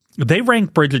 They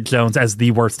rank Bridget Jones as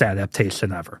the worst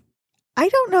adaptation ever. I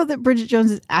don't know that Bridget Jones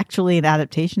is actually an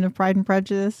adaptation of Pride and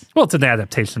Prejudice. Well, it's an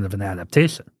adaptation of an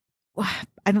adaptation.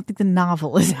 I don't think the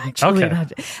novel is actually an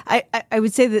adaptation. I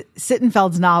would say that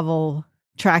Sittenfeld's novel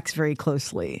tracks very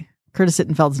closely. Curtis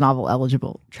Sittenfeld's novel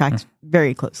Eligible tracks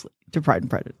very closely to Pride and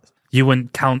Prejudice. You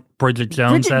wouldn't count Bridget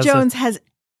Jones Bridget Jones has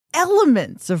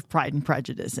elements of Pride and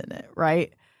Prejudice in it,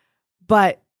 right?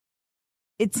 But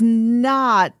it's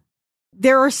not...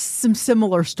 There are some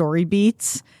similar story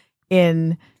beats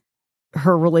in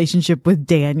her relationship with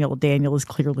Daniel. Daniel is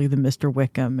clearly the Mr.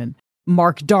 Wickham, and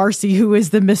Mark Darcy, who is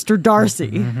the Mr.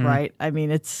 Darcy, right? I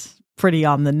mean, it's pretty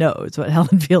on the nose what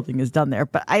Helen Fielding has done there,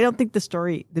 but I don't think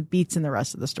the beats in the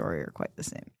rest of the story are quite the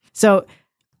same. So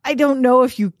I don't know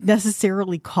if you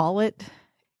necessarily call it.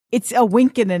 It's a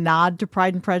wink and a nod to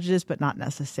Pride and Prejudice, but not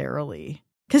necessarily.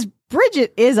 Because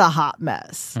Bridget is a hot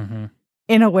mess.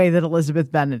 In a way that Elizabeth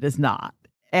Bennet is not.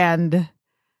 And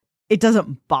it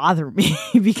doesn't bother me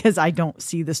because I don't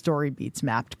see the story beats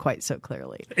mapped quite so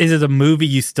clearly. Is it a movie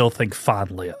you still think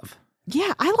fondly of?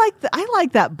 Yeah, I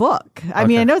like that book. I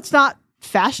mean, I know it's not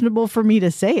fashionable for me to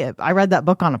say it. I read that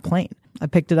book on a plane. I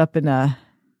picked it up in an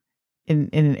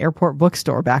airport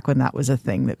bookstore back when that was a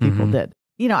thing that people did.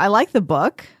 You know, I like the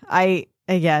book.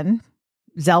 Again,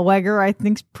 Zellweger, I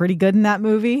think, is pretty good in that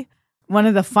movie. One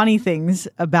of the funny things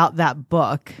about that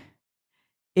book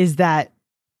is that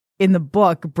in the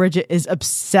book, Bridget is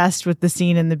obsessed with the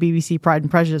scene in the BBC Pride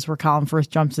and Prejudice where Colin Firth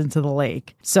jumps into the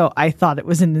lake. So I thought it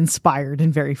was an inspired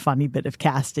and very funny bit of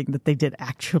casting that they did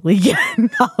actually get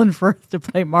Colin Firth to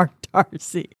play Mark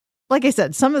Darcy. Like I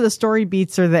said, some of the story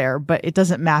beats are there, but it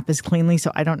doesn't map as cleanly.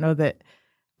 So I don't know that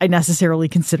I necessarily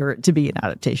consider it to be an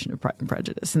adaptation of Pride and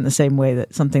Prejudice in the same way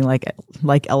that something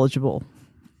like Eligible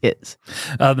is.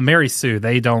 The Mary Sue,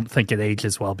 they don't think it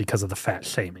ages well because of the fat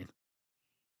shaming.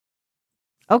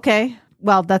 Okay.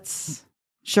 Well, that's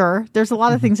sure. There's a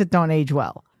lot of things that don't age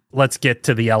well. Let's get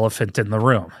to the elephant in the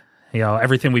room. You know,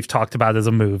 everything we've talked about is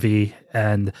a movie.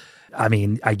 And I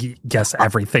mean, I guess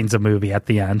everything's a movie at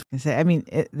the end. I mean,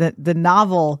 the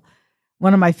novel,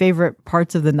 one of my favorite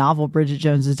parts of the novel, Bridget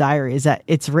Jones's Diary, is that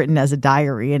it's written as a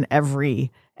diary and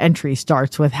every entry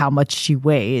starts with how much she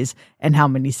weighs and how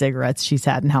many cigarettes she's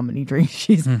had and how many drinks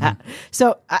she's had.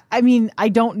 So, I mean, I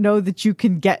don't know that you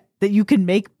can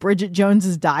make Bridget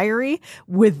Jones's Diary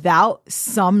without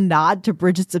some nod to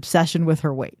Bridget's obsession with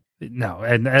her weight. No,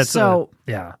 and it's so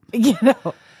yeah, you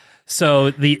know.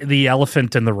 So the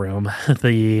elephant in the room,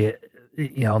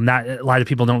 not a lot of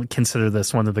people don't consider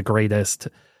this one of the greatest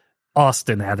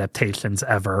Austen adaptations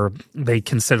ever. They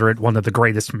consider it one of the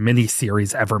greatest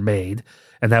miniseries ever made,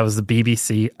 and that was the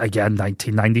BBC, again,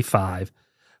 1995.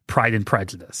 Pride and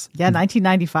Prejudice. Yeah,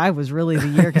 1995 was really the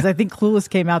year because I think Clueless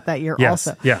came out that year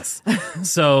also. Yes.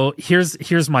 So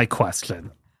here's my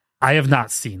question. I have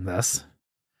not seen this.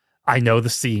 I know the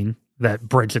scene that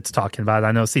Bridget's talking about.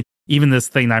 I know even this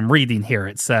thing I'm reading here,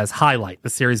 it says, highlight, the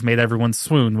series made everyone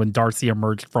swoon when Darcy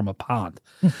emerged from a pond.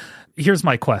 Here's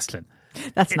my question.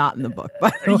 That's not in the book,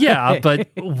 by the way. Yeah, but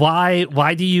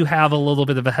why do you have a little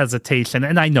bit of a hesitation?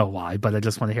 And I know why, but I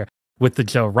just want to hear. With the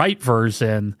Joe Wright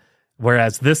version,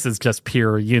 whereas this is just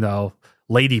pure,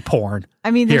 lady porn.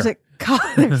 I mean, there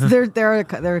are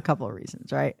a couple of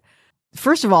reasons, right?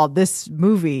 First of all, this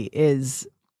movie is,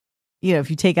 if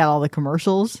you take out all the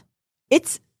commercials,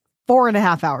 it's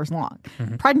 4.5 hours long.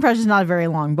 Pride and Prejudice is not a very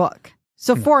long book.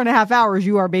 So 4.5 hours,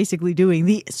 you are basically doing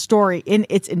the story in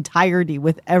its entirety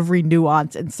with every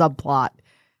nuance and subplot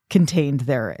contained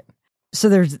therein. So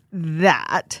there's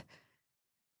that,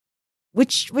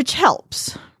 which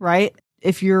helps, right?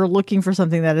 If you're looking for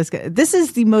something that is good. This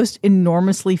is the most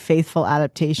enormously faithful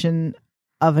adaptation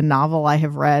of a novel I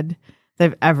have read that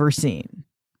I've ever seen.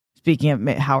 Speaking of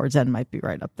Howard's End might be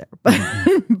right up there,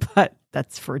 but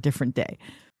that's for a different day.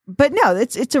 But no,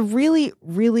 it's a really,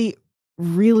 really,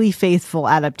 really faithful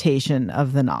adaptation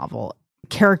of the novel.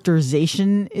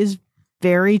 Characterization is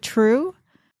very true.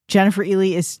 Jennifer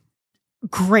Ely is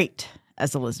great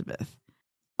as Elizabeth.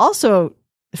 Also,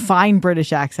 fine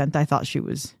British accent. I thought she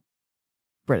was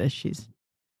British.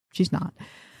 She's not.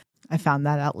 I found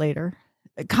that out later.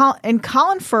 And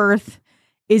Colin Firth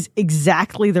is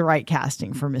exactly the right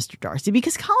casting for Mr. Darcy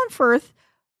because Colin Firth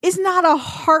is not a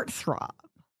heartthrob,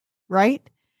 right?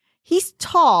 He's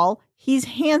tall, he's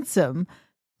handsome,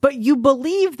 but you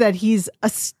believe that he's a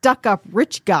stuck-up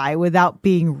rich guy without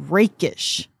being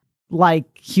rakish like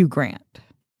Hugh Grant.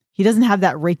 He doesn't have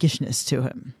that rakishness to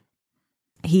him.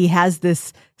 He has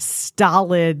this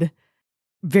stolid,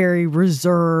 very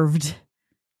reserved,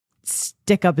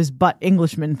 stick-up-his-butt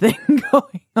Englishman thing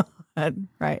going on,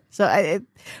 right? So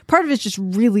part of it's just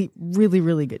really, really,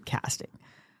 really good casting.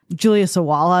 Julia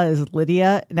Sawalha is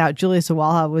Lydia. Now, Julia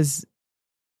Sawalha was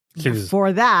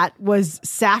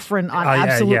Saffron on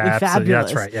Absolutely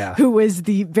Fabulous. That's right, yeah. Who was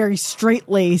the very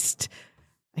straight-laced,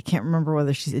 I can't remember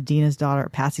whether she's Adina's daughter or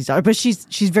Patsy's daughter, but she's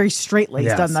very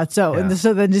straight-laced on that. So, and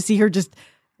so then to see her just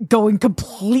going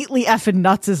completely effing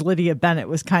nuts as Lydia Bennet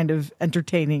was kind of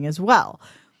entertaining as well.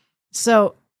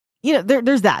 So,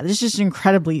 there's that. It's just an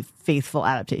incredibly faithful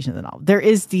adaptation of the novel. There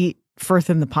is the Firth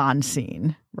in the Pond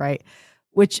scene, right?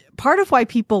 Which part of why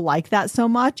people like that so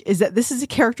much is that this is a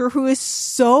character who is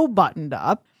so buttoned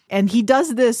up. And he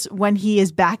does this when he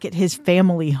is back at his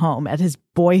family home, at his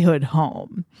boyhood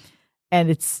home. And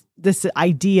it's this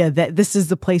idea that this is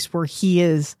the place where he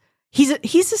is. He's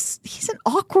an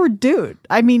awkward dude.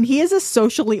 I mean, he is a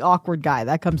socially awkward guy.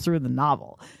 That comes through in the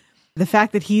novel. The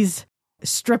fact that he's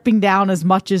stripping down as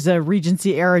much as a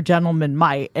Regency era gentleman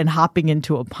might and hopping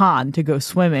into a pond to go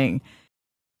swimming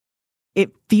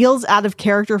it feels out of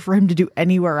character for him to do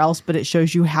anywhere else, but it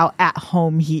shows you how at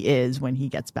home he is when he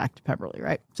gets back to Pemberley,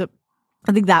 right? So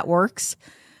I think that works.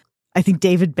 I think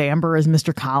David Bamber as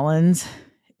Mr. Collins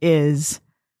is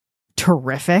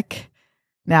terrific.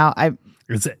 Now, am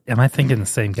I thinking the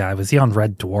same guy? Was he on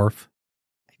Red Dwarf?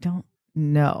 I don't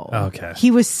know. Okay. He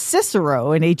was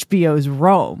Cicero in HBO's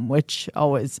Rome, which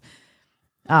always...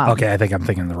 okay, I think I'm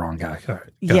thinking the wrong guy. All right,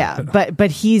 yeah,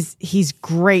 but he's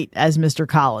great as Mr.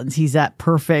 Collins. He's that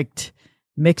perfect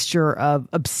mixture of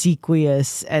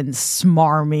obsequious and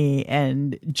smarmy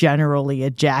and generally a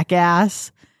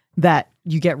jackass that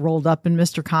you get rolled up in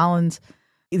Mr. Collins.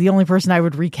 The only person I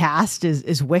would recast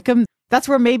is Wickham. That's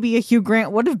where maybe a Hugh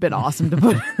Grant would have been awesome to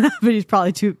put, but he's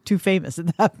probably too famous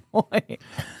at that point.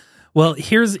 Well,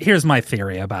 here's my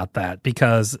theory about that,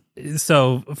 because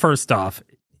so first off,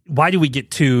 why do we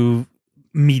get two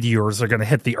meteors are going to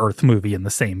hit the Earth movie in the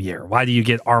same year? Why do you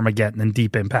get Armageddon and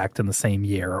Deep Impact in the same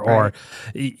year? Or,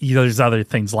 there's other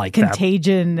things like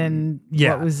Contagion and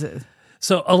what was it?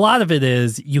 So a lot of it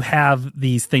is you have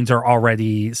these things are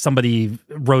already, somebody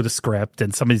wrote a script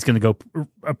and somebody's going to go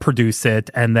produce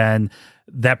it, and then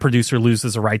that producer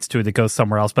loses the rights to it. It goes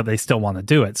somewhere else, but they still want to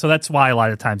do it. So that's why a lot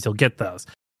of times you'll get those.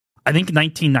 I think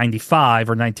 1995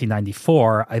 or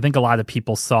 1994, I think a lot of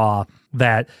people saw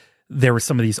that there were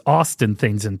some of these Austen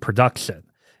things in production.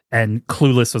 And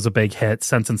Clueless was a big hit.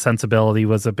 Sense and Sensibility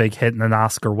was a big hit and an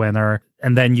Oscar winner.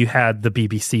 And then you had the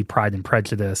BBC Pride and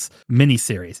Prejudice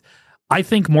miniseries. I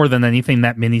think more than anything,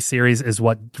 that miniseries is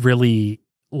what really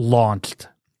launched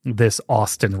this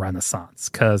Austen renaissance,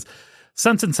 because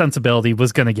Sense and Sensibility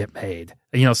was going to get made.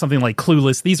 Something like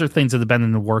Clueless, these are things that have been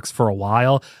in the works for a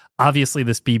while. Obviously,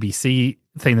 this BBC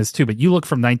thing is too, but you look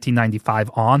from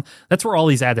 1995 on, that's where all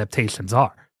these adaptations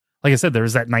are. Like I said, there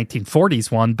was that 1940s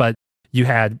one, but you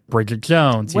had Bridget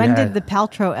Jones. When did the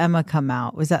Paltrow Emma come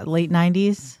out? Was that late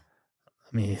 90s?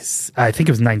 I think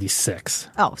it was 96.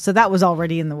 Oh, so that was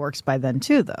already in the works by then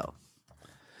too, though.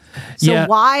 So yeah.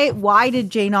 why did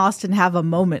Jane Austen have a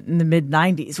moment in the mid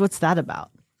 90s? What's that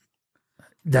about?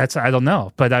 I don't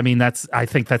know, but I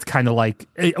think that's kind of like,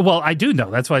 well, I do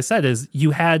know. That's what I said is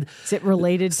you had. Is it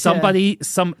related to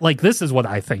this is what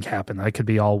I think happened. I could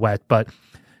be all wet, but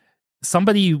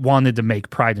somebody wanted to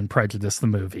make Pride and Prejudice the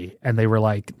movie, and they were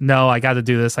like, no, I got to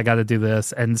do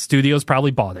this. And studios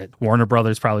probably bought it. Warner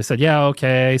Brothers probably said, yeah,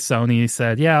 okay. Sony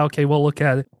said, yeah, okay, we'll look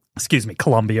at it. Excuse me,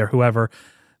 Columbia or whoever.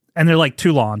 And they're like,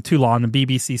 too long. And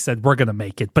BBC said, we're going to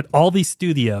make it. But all these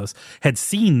studios had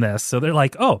seen this. So they're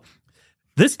like, oh,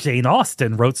 this Jane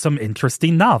Austen wrote some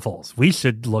interesting novels. We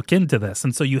should look into this.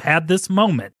 And so you had this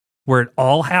moment where it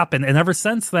all happened. And ever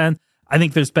since then, I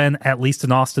think there's been at least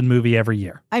an Austen movie every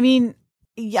year. I mean,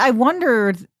 I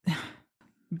wondered,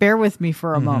 bear with me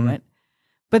for a moment,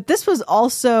 but this was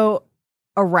also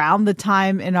around the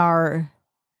time in our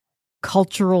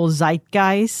cultural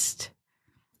zeitgeist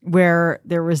where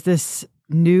there was this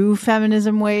new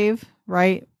feminism wave,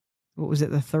 right? What was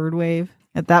it, the third wave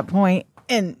at that point?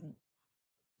 And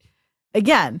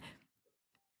again,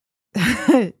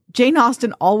 Jane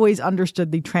Austen always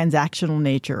understood the transactional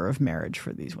nature of marriage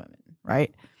for these women,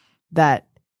 right? That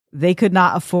they could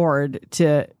not afford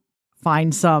to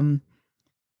find some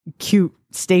cute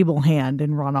stable hand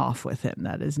and run off with him.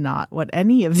 That is not what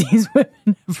any of these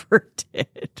women ever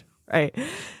did, right?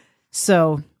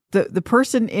 So the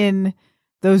person in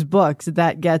those books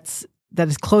that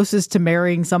is closest to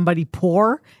marrying somebody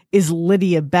poor is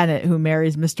Lydia Bennet, who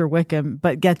marries Mr. Wickham,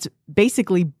 but gets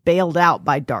basically bailed out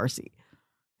by Darcy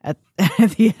at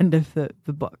the end of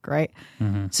the book, right?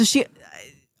 Mm-hmm. So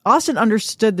Austen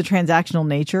understood the transactional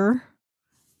nature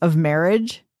of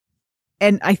marriage.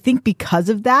 And I think because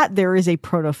of that, there is a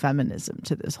proto-feminism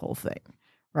to this whole thing,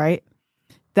 right?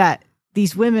 That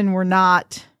these women were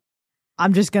not,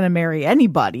 I'm just going to marry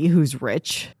anybody who's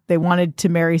rich. They wanted to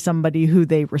marry somebody who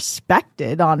they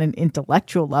respected on an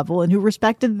intellectual level and who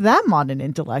respected them on an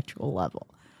intellectual level.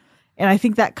 And I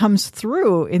think that comes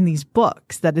through in these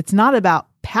books, that it's not about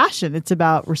passion, it's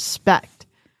about respect.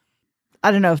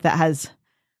 I don't know if that has...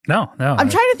 No. I'm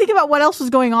trying to think about what else was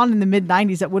going on in the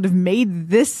mid-90s that would have made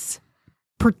this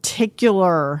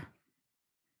particular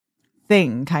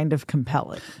thing kind of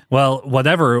compelling. Well,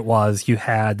 whatever it was, you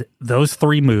had those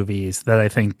three movies that I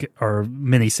think are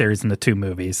miniseries and the two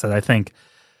movies that I think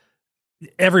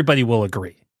everybody will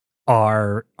agree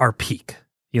are peak.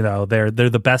 They're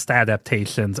the best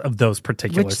adaptations of those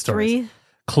particular Which stories. Three?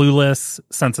 Clueless,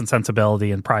 Sense and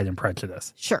Sensibility, and Pride and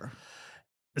Prejudice. Sure.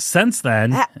 Since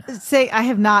then...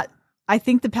 I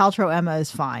think the Paltrow Emma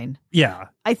is fine. Yeah.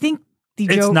 I think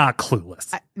it's not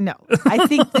Clueless. No. I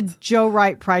think the Joe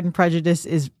Wright Pride and Prejudice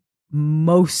is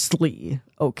mostly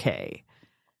okay.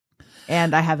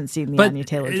 And I haven't seen the Anya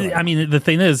Taylor-Joy. I mean, the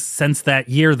thing is, since that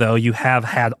year, though, you have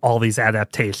had all these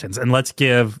adaptations. And let's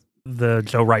give the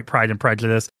Joe Wright Pride and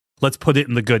Prejudice, let's put it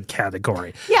in the good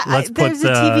category. Yeah, there's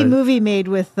a TV movie made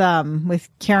with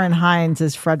Karen Hines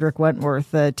as Frederick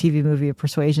Wentworth, the TV movie of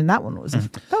Persuasion. That one was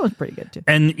that was pretty good, too.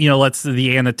 And,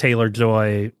 the Anna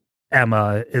Taylor-Joy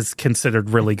Emma is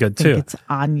considered really good, too. It's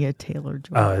Anya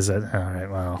Taylor-Joy. Oh, is it? All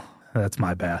right, well, that's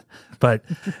my bad. But...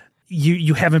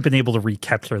 You haven't been able to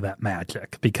recapture that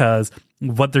magic, because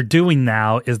what they're doing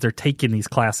now is they're taking these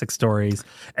classic stories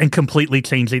and completely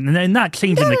changing, and not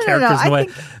changing the characters in a way.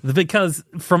 Because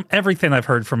from everything I've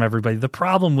heard from everybody, the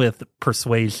problem with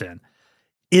Persuasion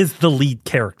is the lead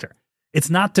character. It's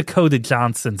not Dakota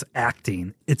Johnson's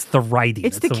acting; it's the writing.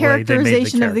 It's the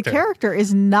characterization of the character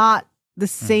is not the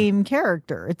same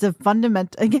character. It's a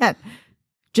fundamental again.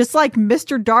 Just like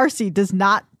Mr. Darcy does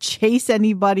not chase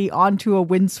anybody onto a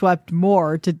windswept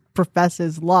moor to profess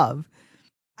his love.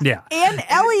 Yeah. Anne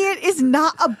Elliot is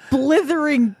not a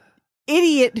blithering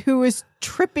idiot who is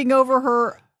tripping over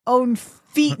her own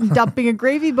feet and dumping a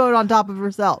gravy boat on top of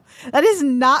herself. That is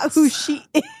not who she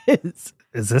is.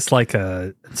 Is this like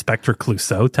a Inspector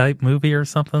Clouseau type movie or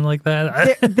something like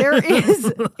that? There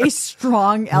is a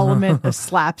strong element of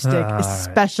slapstick,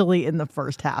 especially in the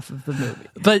first half of the movie.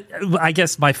 But I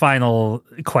guess my final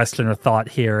question or thought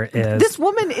here is... This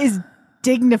woman is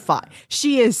dignified.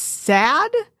 She is sad,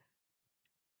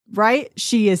 right?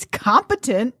 She is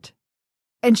competent,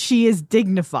 and she is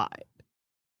dignified.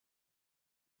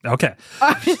 Okay.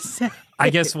 I'm just saying. I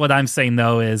guess what I'm saying,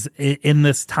 though, is in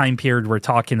this time period we're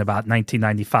talking about,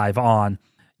 1995 on,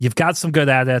 you've got some good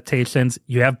adaptations.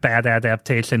 You have bad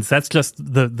adaptations. That's just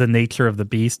the nature of the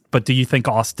beast. But do you think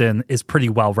Austen is pretty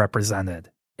well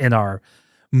represented in our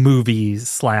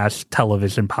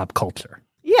movie/television pop culture?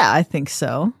 Yeah, I think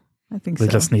so. We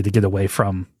just need to get away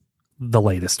from the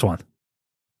latest one.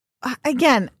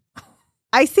 Again,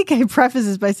 I think I preface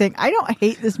this by saying I don't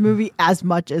hate this movie as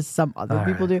much as some other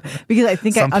people do, because I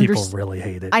think some people really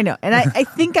hate it. I know. And I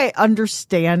think I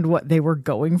understand what they were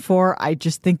going for. I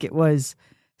just think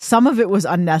some of it was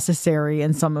unnecessary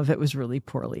and some of it was really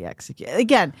poorly executed.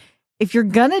 Again, if you're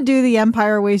going to do The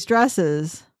Empire Wears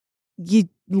Dresses, you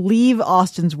leave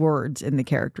Austen's words in the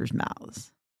characters'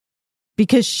 mouths,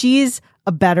 because she's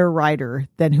a better writer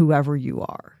than whoever you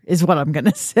are, is what I'm going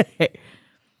to say.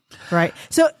 Right.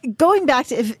 So going back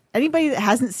to, if anybody that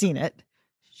hasn't seen it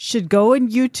should go and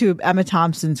YouTube Emma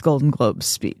Thompson's Golden Globe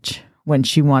speech when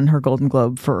she won her Golden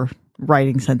Globe for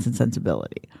writing Sense and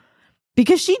Sensibility,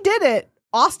 because she did it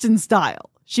Austen style.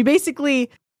 She basically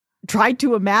tried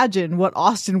to imagine what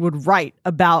Austen would write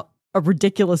about a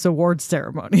ridiculous awards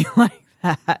ceremony like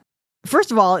that.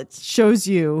 First of all, it shows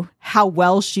you how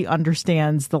well she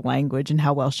understands the language and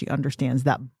how well she understands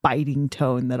that biting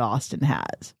tone that Austen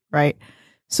has. Right.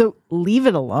 So leave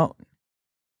it alone.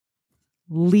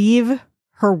 Leave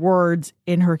her words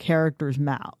in her characters'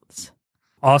 mouths.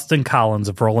 Austin Collins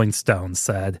of Rolling Stone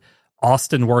said,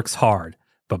 "Austen works hard,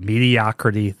 but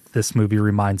mediocrity, this movie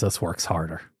reminds us, works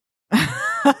harder."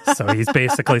 So he's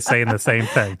basically saying the same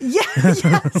thing.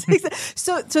 Yes.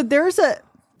 So there's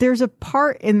a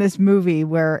part in this movie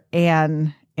where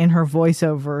Anne, in her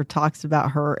voiceover, talks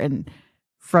about her and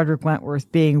Frederick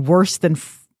Wentworth being worse than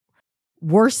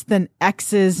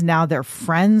exes, now they're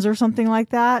friends or something like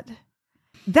that.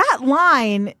 That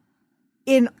line,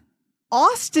 in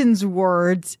Austen's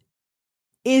words,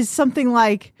 is something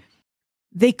like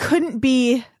they couldn't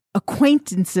be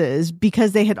acquaintances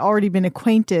because they had already been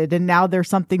acquainted, and now there's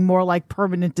something more like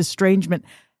permanent estrangement.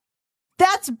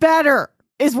 That's better,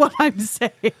 is what I'm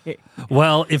saying.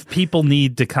 Well, if people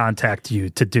need to contact you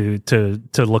to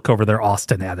look over their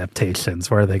Austen adaptations,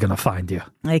 where are they going to find you?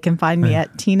 They can find me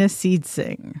at Tina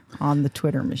Seedsing on the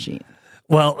Twitter machine.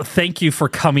 Well, thank you for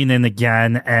coming in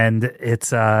again. And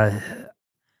it's,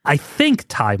 I think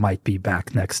Ty might be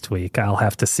back next week. I'll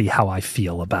have to see how I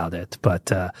feel about it,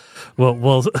 but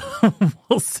we'll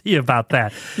we'll see about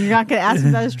that. You're not going to ask him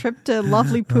about his trip to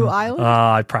Lovely Poo Island?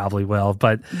 I probably will,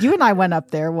 but you and I went up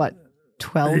there,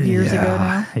 12 years ago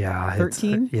now? Yeah.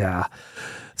 13? Yeah.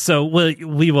 So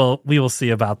we will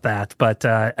see about that. But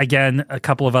again, a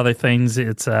couple of other things.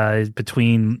 It's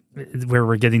between where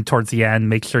we're getting towards the end.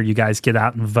 Make sure you guys get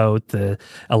out and vote. The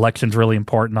election's really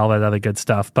important, all that other good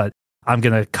stuff. But I'm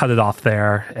going to cut it off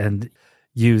there and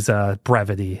use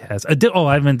brevity as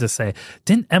I meant to say,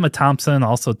 didn't Emma Thompson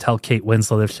also tell Kate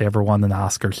Winslet if she ever won an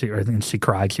Oscar, she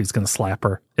cried she was going to slap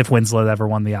her if Winslet ever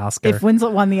won the Oscar? If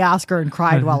Winslet won the Oscar and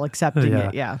cried while accepting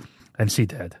it, yeah. And she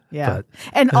did. Yeah. But.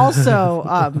 And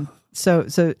also,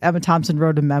 so Emma Thompson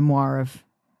wrote a memoir of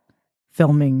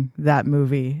filming that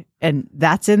movie. And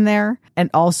that's in there.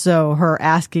 And also her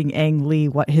asking Ang Lee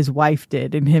what his wife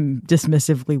did and him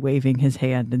dismissively waving his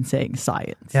hand and saying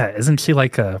science. Yeah, isn't she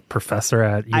like a professor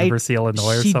at University of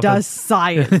Illinois or something? She does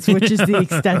science, which is the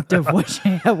extent of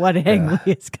what Ang Lee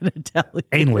is going to tell you.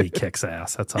 Ang Lee kicks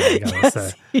ass. That's all I got to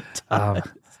say. He does.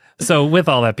 So with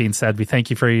all that being said, we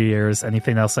thank you for your ears.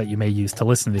 Anything else that you may use to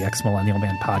listen to the Ex-Millennial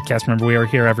Man podcast. Remember, we are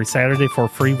here every Saturday for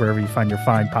free wherever you find your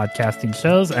fine podcasting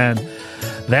shows. And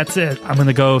that's it. I'm going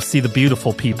to go see the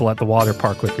beautiful people at the water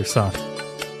park with your son.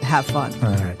 Have fun.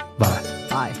 All right. Bye.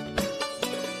 Bye.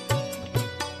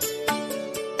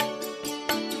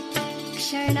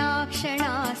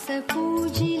 क्षणाक्षणास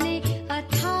पूजिले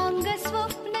अथांग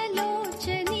स्वप्न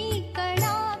लोचनी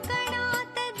कणा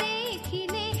कणात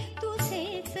देखिले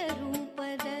तुझेच रूप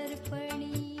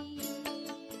दर्पणी.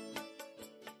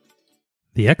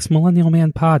 The Ex-Millennial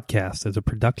Man podcast is a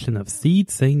production of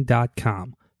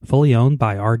SeedSing.com, fully owned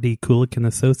by R.D. Kulik &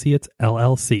 Associates,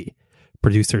 LLC.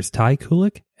 Producers Ty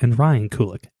Kulik and Ryan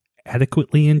Kulik.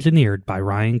 Adequately engineered by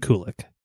Ryan Kulik.